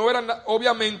que no eran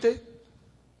obviamente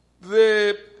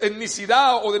de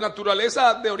etnicidad o de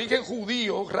naturaleza de origen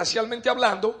judío, racialmente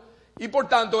hablando, y por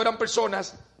tanto eran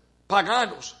personas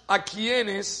paganos, a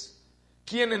quienes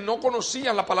no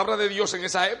conocían la palabra de Dios en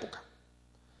esa época.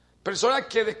 Personas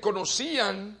que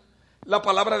desconocían la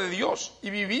palabra de Dios y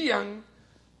vivían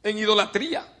en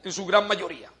idolatría en su gran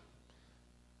mayoría.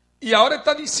 Y ahora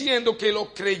está diciendo que los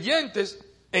creyentes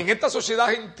en esta sociedad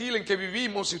gentil en que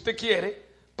vivimos, si usted quiere,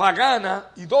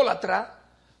 pagana, idólatra,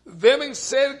 deben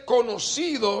ser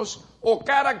conocidos o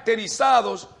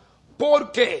caracterizados.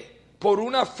 ¿Por qué? Por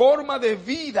una forma de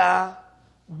vida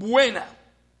buena.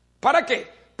 ¿Para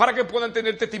qué? Para que puedan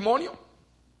tener testimonio.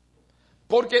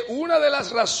 Porque una de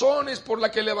las razones por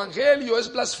la que el evangelio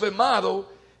es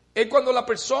blasfemado es cuando la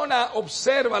persona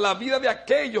observa la vida de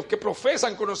aquellos que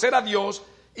profesan conocer a Dios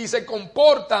y se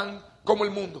comportan como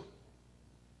el mundo.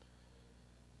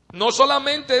 No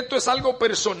solamente esto es algo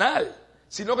personal,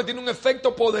 sino que tiene un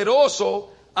efecto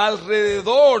poderoso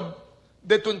alrededor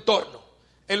de tu entorno.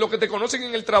 En lo que te conocen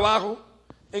en el trabajo,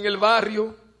 en el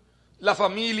barrio, la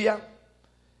familia.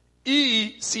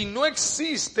 Y si no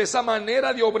existe esa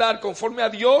manera de obrar conforme a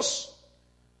Dios,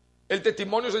 el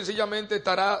testimonio sencillamente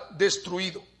estará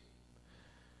destruido.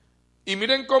 Y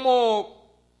miren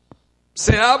cómo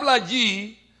se habla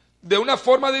allí de una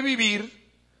forma de vivir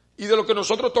y de lo que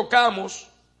nosotros tocamos,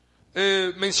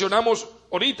 mencionamos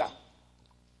ahorita.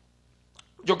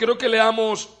 Yo quiero que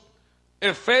leamos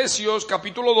Efesios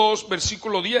capítulo 2,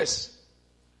 versículo 10.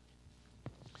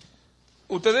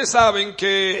 Ustedes saben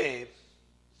que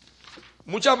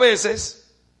muchas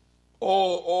veces,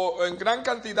 o en gran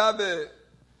cantidad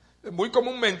muy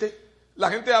comúnmente, la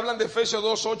gente habla de Efesios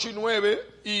 2, 8 y 9,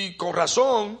 y con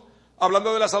razón,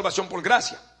 hablando de la salvación por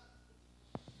gracia.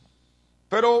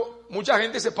 Pero mucha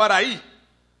gente se para ahí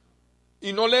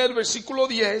y no lee el versículo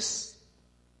 10,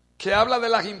 que habla de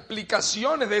las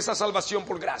implicaciones de esa salvación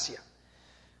por gracia.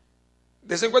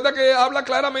 Dense en cuenta que habla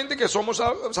claramente que somos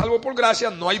salvos por gracia,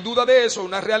 no hay duda de eso,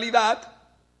 una realidad,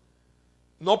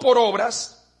 no por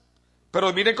obras.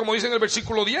 Pero miren cómo dice en el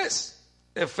versículo 10,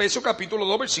 Efesios capítulo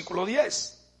 2, versículo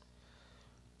 10.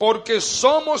 Porque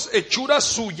somos hechura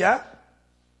suya,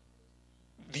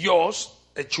 Dios,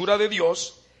 hechura de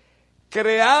Dios,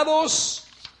 creados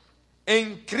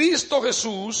en Cristo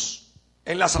Jesús,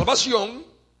 en la salvación.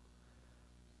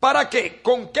 ¿Para qué?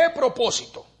 ¿Con qué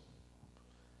propósito?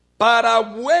 Para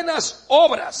buenas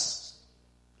obras,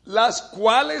 las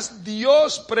cuales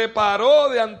Dios preparó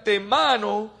de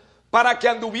antemano para que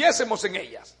anduviésemos en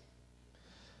ellas.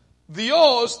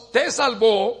 Dios te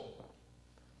salvó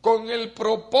con el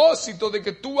propósito de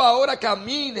que tú ahora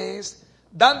camines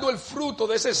dando el fruto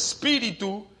de ese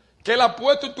espíritu que Él ha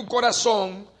puesto en tu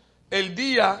corazón el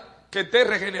día que te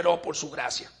regeneró por su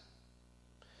gracia.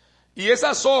 Y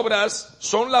esas obras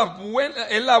son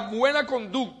es la buena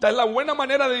conducta, es la buena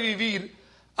manera de vivir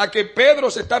a que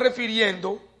Pedro se está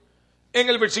refiriendo en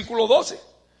el versículo 12.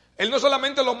 Él no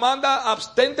solamente lo manda,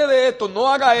 abstente de esto,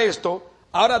 no haga esto,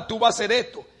 ahora tú vas a hacer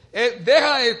esto.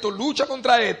 Deja esto, lucha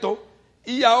contra esto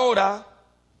y ahora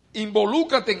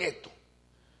involúcrate en esto.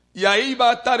 Y ahí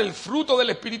va a estar el fruto del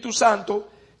Espíritu Santo,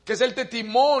 que es el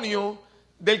testimonio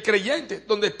del creyente,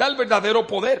 donde está el verdadero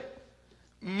poder.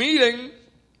 Miren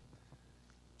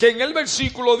que en el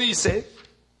versículo dice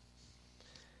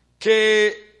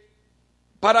que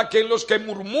para que los que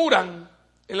murmuran,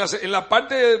 en la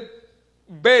parte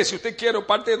B, si usted quiere, o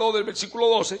parte 2 del versículo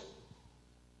 12,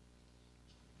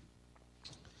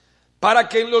 para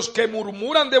que los que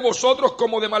murmuran de vosotros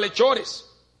como de malhechores.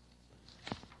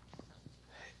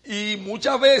 Y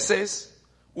muchas veces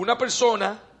una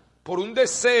persona, por un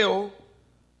deseo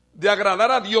de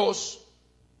agradar a Dios,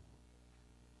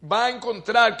 va a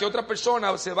encontrar que otras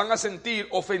personas se van a sentir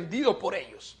ofendidos por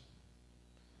ellos.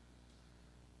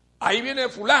 Ahí viene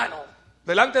fulano,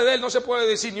 delante de él no se puede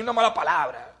decir ni una mala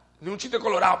palabra, ni un chiste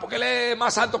colorado, porque él es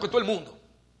más alto que todo el mundo.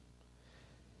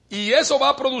 Y eso va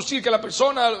a producir que la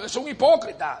persona es un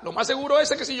hipócrita. Lo más seguro es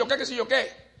que si yo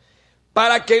qué.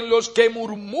 Para que los que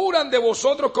murmuran de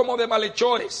vosotros como de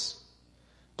malhechores,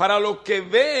 para los que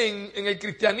ven en el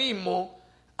cristianismo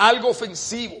algo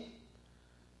ofensivo.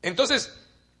 Entonces,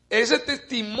 ese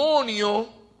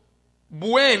testimonio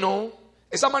bueno,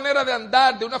 esa manera de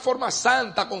andar de una forma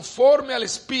santa, conforme al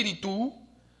Espíritu,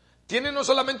 tiene no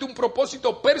solamente un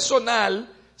propósito personal,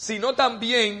 sino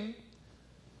también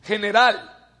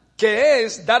general, que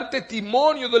es dar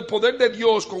testimonio del poder de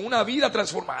Dios con una vida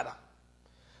transformada.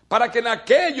 Para que en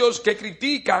aquellos que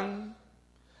critican,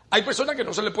 hay personas que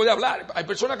no se les puede hablar, hay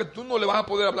personas que tú no le vas a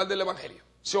poder hablar del Evangelio.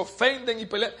 Se ofenden y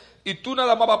pelean, y tú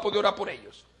nada más vas a poder orar por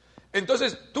ellos.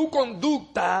 Entonces, tu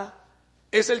conducta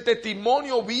es el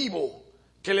testimonio vivo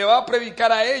que le va a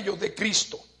predicar a ellos de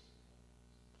Cristo.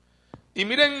 Y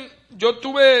miren, yo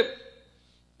estuve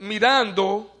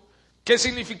mirando qué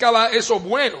significaba eso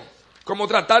bueno, como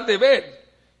tratar de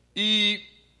ver. Y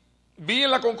vi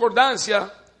en la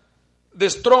concordancia de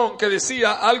Strong que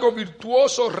decía algo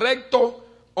virtuoso, recto,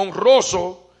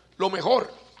 honroso, lo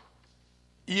mejor.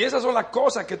 Y esas son las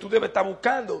cosas que tú debes estar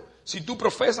buscando si tú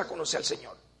profesas conocer al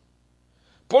Señor.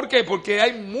 ¿Por qué? Porque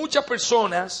hay muchas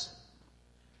personas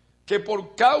que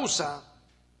por causa,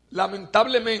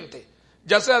 lamentablemente,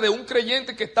 ya sea de un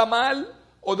creyente que está mal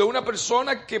o de una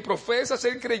persona que profesa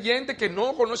ser creyente que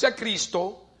no conoce a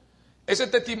Cristo, ese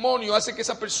testimonio hace que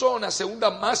esa persona se hunda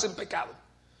más en pecado.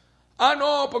 Ah,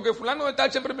 no, porque fulano de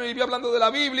tal siempre me vivía hablando de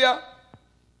la Biblia,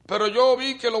 pero yo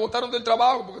vi que lo botaron del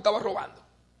trabajo porque estaba robando.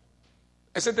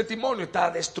 Ese testimonio está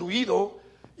destruido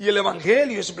y el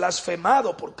Evangelio es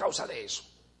blasfemado por causa de eso.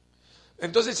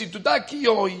 Entonces, si tú estás aquí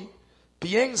hoy,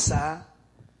 piensa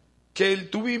que el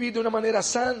tú vivir de una manera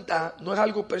santa no es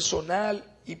algo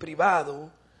personal y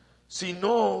privado,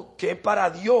 sino que es para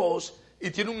Dios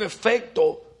y tiene un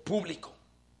efecto público.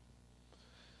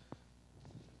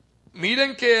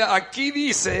 Miren que aquí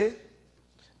dice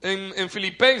en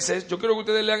Filipenses, yo quiero que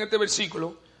ustedes lean este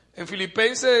versículo, en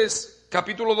Filipenses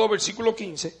capítulo 2, versículo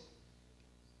 15.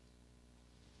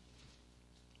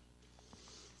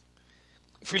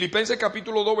 Filipenses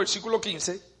capítulo 2, versículo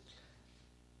 15.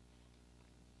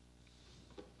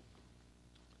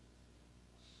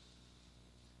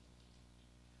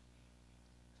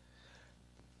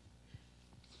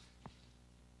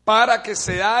 Para que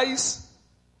seáis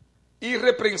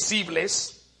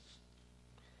irreprensibles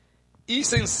y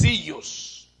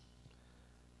sencillos,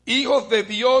 hijos de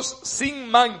Dios sin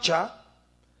mancha,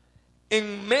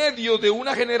 en medio de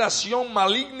una generación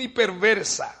maligna y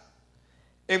perversa,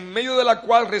 en medio de la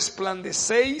cual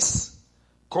resplandecéis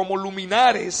como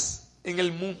luminares en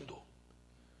el mundo.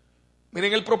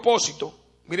 Miren el propósito,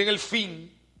 miren el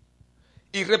fin.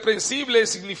 Irreprensible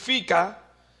significa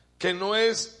que no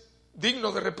es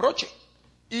digno de reproche.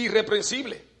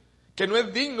 Irreprensible, que no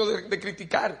es digno de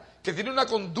criticar, que tiene una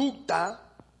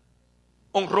conducta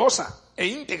honrosa e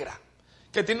íntegra,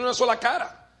 que tiene una sola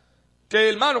cara. Que,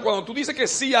 hermano, cuando tú dices que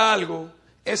sí a algo,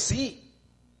 es sí.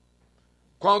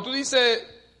 Cuando tú dices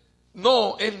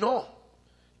no, es no.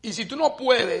 Y si tú no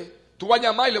puedes, tú vas a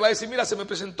llamar y le vas a decir, mira, se me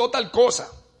presentó tal cosa.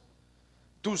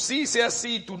 Tu sí sea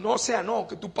sí, tu no sea no.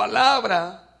 Que tu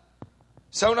palabra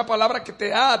sea una palabra que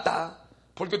te ata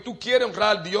porque tú quieres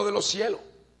honrar al Dios de los cielos.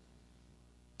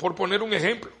 Por poner un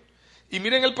ejemplo. Y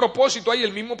miren el propósito, hay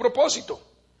el mismo propósito.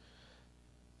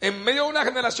 En medio de una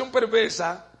generación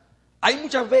perversa, hay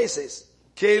muchas veces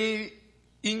que el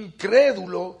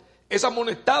incrédulo es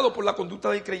amonestado por la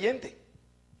conducta del creyente.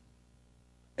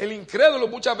 El incrédulo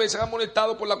muchas veces es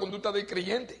amonestado por la conducta del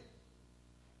creyente.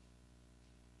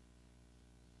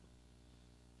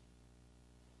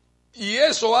 Y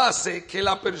eso hace que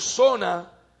la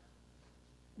persona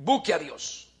busque a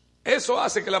Dios. Eso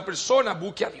hace que la persona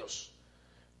busque a Dios.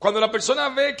 Cuando la persona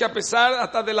ve que a pesar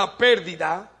hasta de la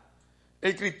pérdida,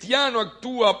 el cristiano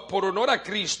actúa por honor a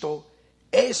Cristo,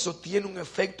 eso tiene un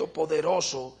efecto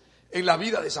poderoso en la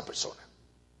vida de esa persona.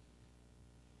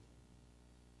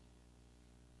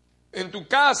 En tu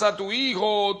casa, tu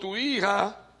hijo o tu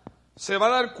hija se va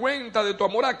a dar cuenta de tu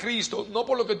amor a Cristo, no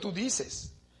por lo que tú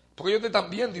dices, porque ellos te están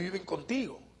viendo y viven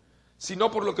contigo, sino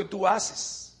por lo que tú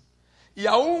haces. Y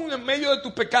aún en medio de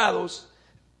tus pecados,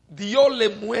 Dios le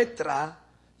muestra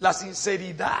la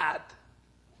sinceridad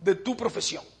de tu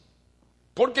profesión.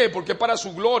 ¿Por qué? Porque es para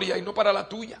su gloria y no para la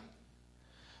tuya.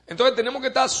 Entonces tenemos que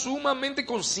estar sumamente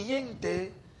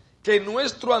conscientes que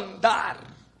nuestro andar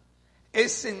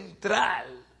es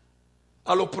central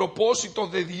a los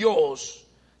propósitos de Dios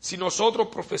si nosotros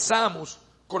profesamos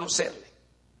conocerle.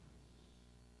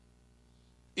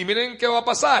 Y miren qué va a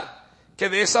pasar, que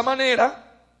de esa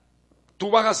manera tú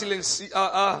vas a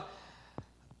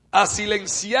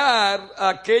silenciar a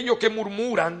aquellos que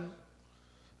murmuran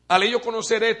al ellos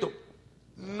conocer esto.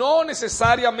 No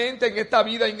necesariamente en esta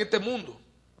vida y en este mundo.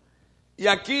 Y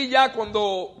aquí ya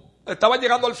cuando estaba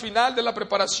llegando al final de la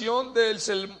preparación del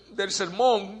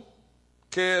sermón,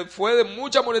 que fue de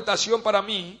mucha amonestación para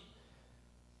mí,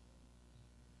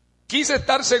 quise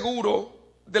estar seguro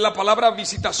de la palabra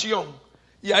visitación.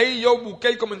 Y ahí yo busqué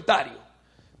el comentario.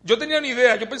 Yo tenía una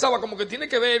idea, yo pensaba como que tiene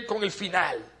que ver con el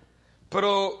final.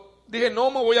 Pero dije,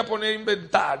 no me voy a poner a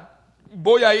inventar.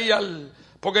 Voy a ir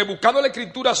porque buscando la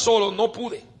escritura solo no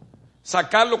pude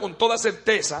sacarlo con toda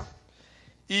certeza.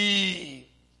 Y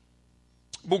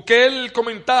busqué el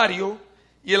comentario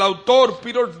y el autor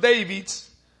Peter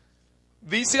Davids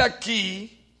dice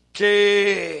aquí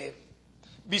que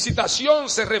visitación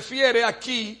se refiere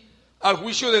aquí al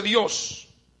juicio de Dios.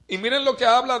 Y miren lo que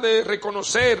habla de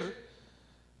reconocer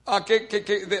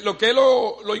de lo que es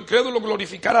lo incrédulo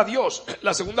glorificar a Dios.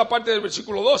 La segunda parte del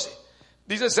versículo 12.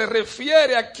 Dice, se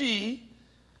refiere aquí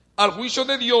al juicio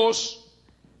de Dios.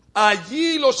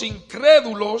 Allí los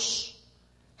incrédulos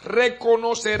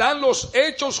reconocerán los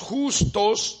hechos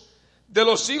justos de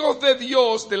los hijos de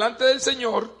Dios delante del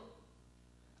Señor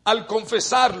al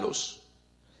confesarlos,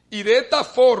 y de esta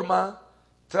forma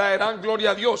traerán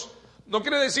gloria a Dios. No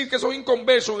quiere decir que esos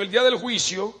inconversos en el día del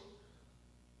juicio,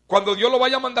 cuando Dios lo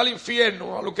vaya a mandar al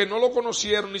infierno, a los que no lo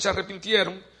conocieron ni se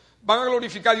arrepintieron, van a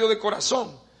glorificar a Dios de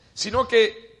corazón, sino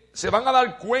que se van a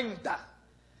dar cuenta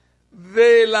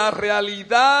de la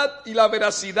realidad y la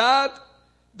veracidad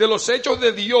de los hechos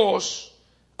de Dios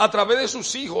a través de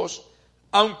sus hijos,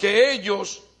 aunque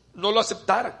ellos no lo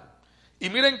aceptaran. Y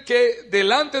miren que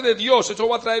delante de Dios eso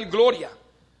va a traer gloria,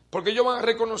 porque ellos van a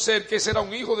reconocer que ese era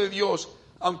un hijo de Dios,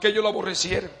 aunque ellos lo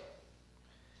aborrecieran.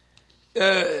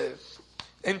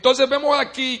 Entonces vemos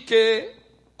aquí que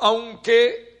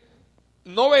aunque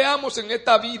no veamos en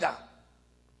esta vida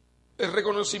el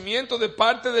reconocimiento de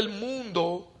parte del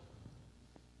mundo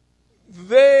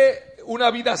de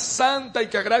una vida santa y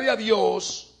que agrade a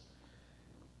Dios,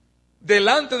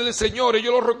 delante del Señor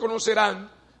ellos lo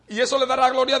reconocerán y eso le dará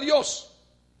gloria a Dios,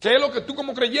 que es lo que tú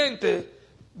como creyente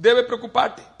debes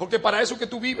preocuparte, porque para eso es que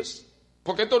tú vives,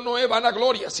 porque esto no es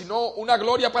vanagloria, sino una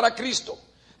gloria para Cristo.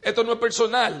 Esto no es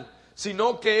personal,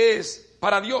 sino que es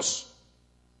para Dios,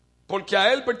 porque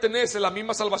a Él pertenece la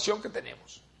misma salvación que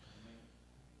tenemos.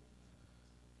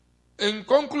 En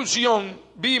conclusión,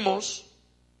 vimos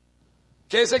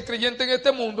que es el creyente en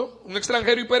este mundo, un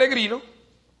extranjero y peregrino,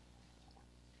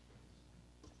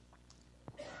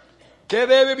 que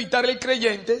debe evitar el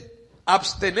creyente,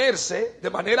 abstenerse de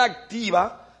manera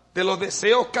activa de los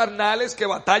deseos carnales que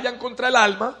batallan contra el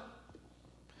alma.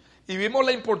 Y vimos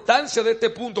la importancia de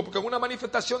este punto, porque es una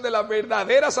manifestación de la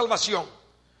verdadera salvación,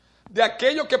 de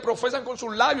aquellos que profesan con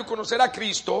sus labios conocer a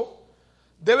Cristo,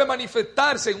 debe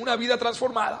manifestarse en una vida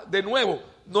transformada, de nuevo,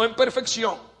 no en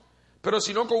perfección, pero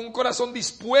sino con un corazón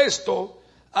dispuesto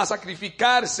a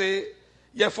sacrificarse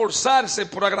y a esforzarse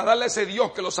por agradarle a ese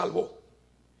Dios que lo salvó.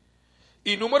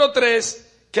 Y número 3,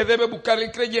 que debe buscar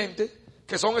el creyente,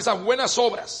 que son esas buenas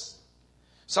obras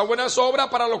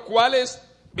para los cuales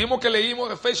vimos que leímos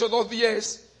en Efesios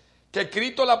 2:10, que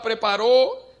Cristo la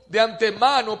preparó de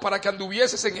antemano para que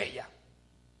anduvieses en ella.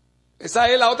 Esa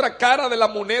es la otra cara de la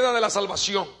moneda de la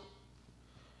salvación.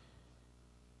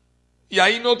 Y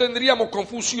ahí no tendríamos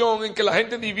confusión en que la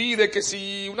gente divide que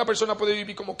si una persona puede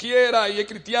vivir como quiera y es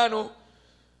cristiano.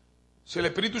 Si el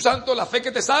Espíritu Santo, la fe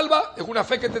que te salva, es una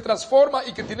fe que te transforma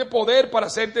y que tiene poder para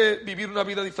hacerte vivir una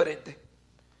vida diferente.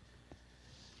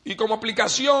 Y como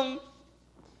aplicación,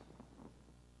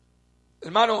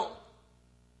 hermano,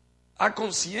 haz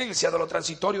conciencia de lo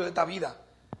transitorio de esta vida.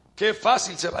 Qué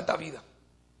fácil se va esta vida.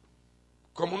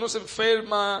 Como uno se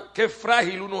enferma, qué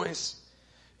frágil uno es.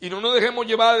 Y no nos dejemos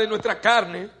llevar de nuestra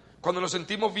carne cuando nos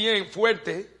sentimos bien,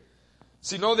 fuerte,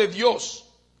 sino de Dios,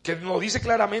 que nos dice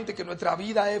claramente que nuestra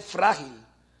vida es frágil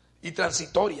y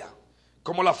transitoria,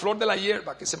 como la flor de la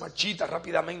hierba que se marchita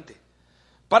rápidamente.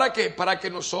 ¿Para qué? Para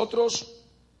que nosotros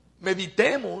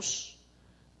meditemos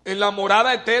en la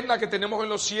morada eterna que tenemos en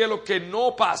los cielos, que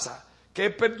no pasa, que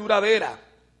es perduradera,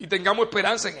 y tengamos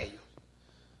esperanza en ello.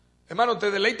 Hermano, ¿te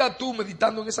deleitas tú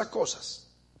meditando en esas cosas?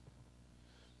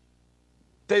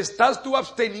 ¿Te estás tú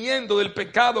absteniendo del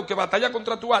pecado que batalla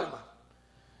contra tu alma?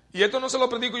 Y esto no se lo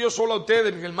predico yo solo a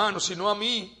ustedes, mis hermanos, sino a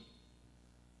mí.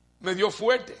 Me dio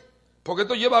fuerte, porque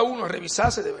esto lleva a uno a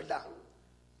revisarse de verdad.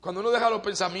 Cuando uno deja los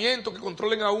pensamientos que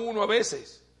controlen a uno a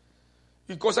veces,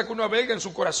 y cosas que uno alberga en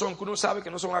su corazón, que uno sabe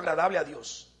que no son agradables a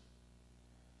Dios.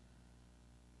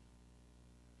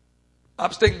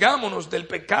 Abstengámonos del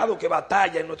pecado que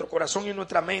batalla en nuestro corazón y en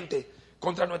nuestra mente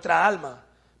contra nuestra alma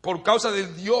por causa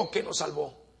del Dios que nos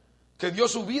salvó, que dio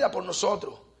su vida por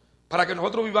nosotros, para que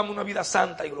nosotros vivamos una vida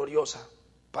santa y gloriosa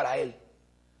para Él.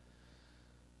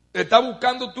 ¿Estás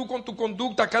buscando tú con tu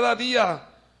conducta cada día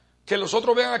que los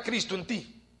otros vean a Cristo en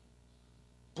ti?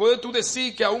 ¿Puedes tú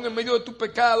decir que aún en medio de tu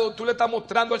pecado tú le estás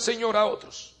mostrando al Señor a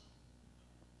otros?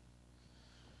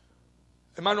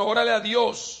 Hermano, órale a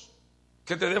Dios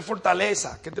que te dé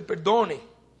fortaleza, que te perdone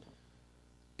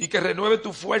y que renueve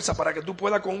tu fuerza para que tú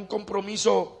puedas con un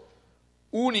compromiso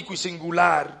único y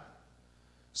singular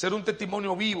ser un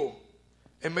testimonio vivo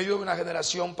en medio de una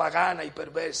generación pagana y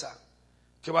perversa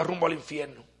que va rumbo al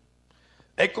infierno.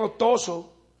 Es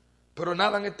costoso, pero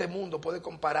nada en este mundo puede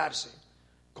compararse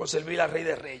con servir al Rey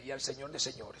de Reyes y al Señor de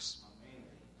Señores.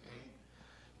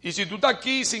 Y si tú estás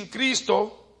aquí sin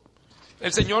Cristo,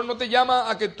 el Señor no te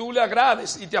llama a que tú le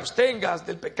agrades y te abstengas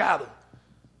del pecado,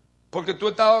 porque tú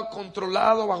estás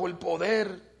controlado bajo el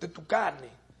poder de tu carne,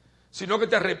 sino que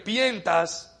te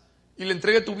arrepientas y le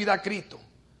entregues tu vida a Cristo,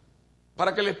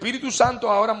 para que el Espíritu Santo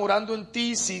ahora morando en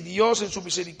ti, si Dios en su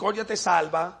misericordia te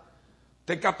salva,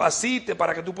 te capacite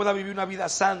para que tú puedas vivir una vida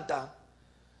santa,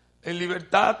 en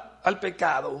libertad al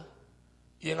pecado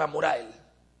y en amor a Él.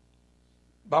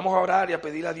 Vamos a orar y a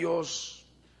pedir a Dios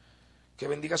que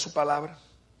bendiga su palabra.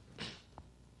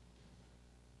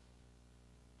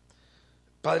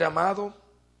 Padre amado,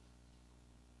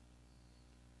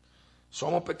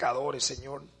 somos pecadores,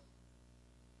 Señor,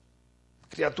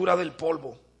 criatura del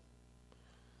polvo,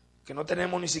 que no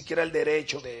tenemos ni siquiera el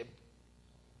derecho de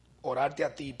orarte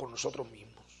a ti por nosotros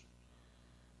mismos.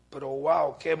 Pero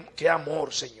wow, qué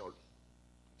amor, Señor,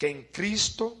 que en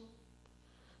Cristo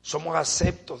somos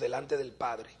aceptos delante del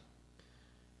Padre.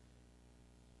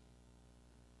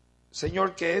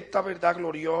 Señor, que esta verdad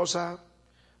gloriosa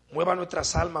mueva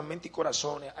nuestras almas, mente y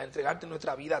corazones a entregarte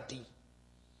nuestra vida a ti,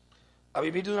 a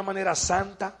vivir de una manera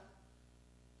santa,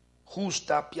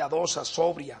 justa, piadosa,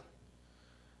 sobria,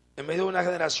 en medio de una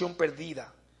generación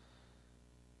perdida,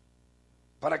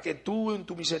 para que tú en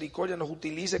tu misericordia nos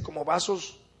utilices como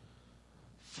vasos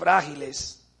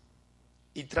frágiles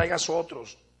y traigas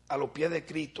otros a los pies de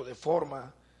Cristo, de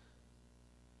forma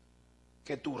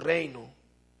que tu reino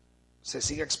se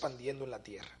siga expandiendo en la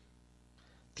tierra.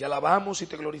 Te alabamos y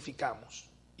te glorificamos,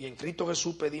 y en Cristo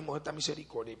Jesús pedimos esta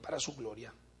misericordia y para su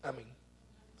gloria. Amén.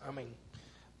 Amén.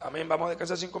 Amén. Vamos a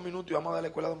descansar 5 minutos y vamos a dar la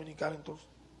escuela dominical entonces.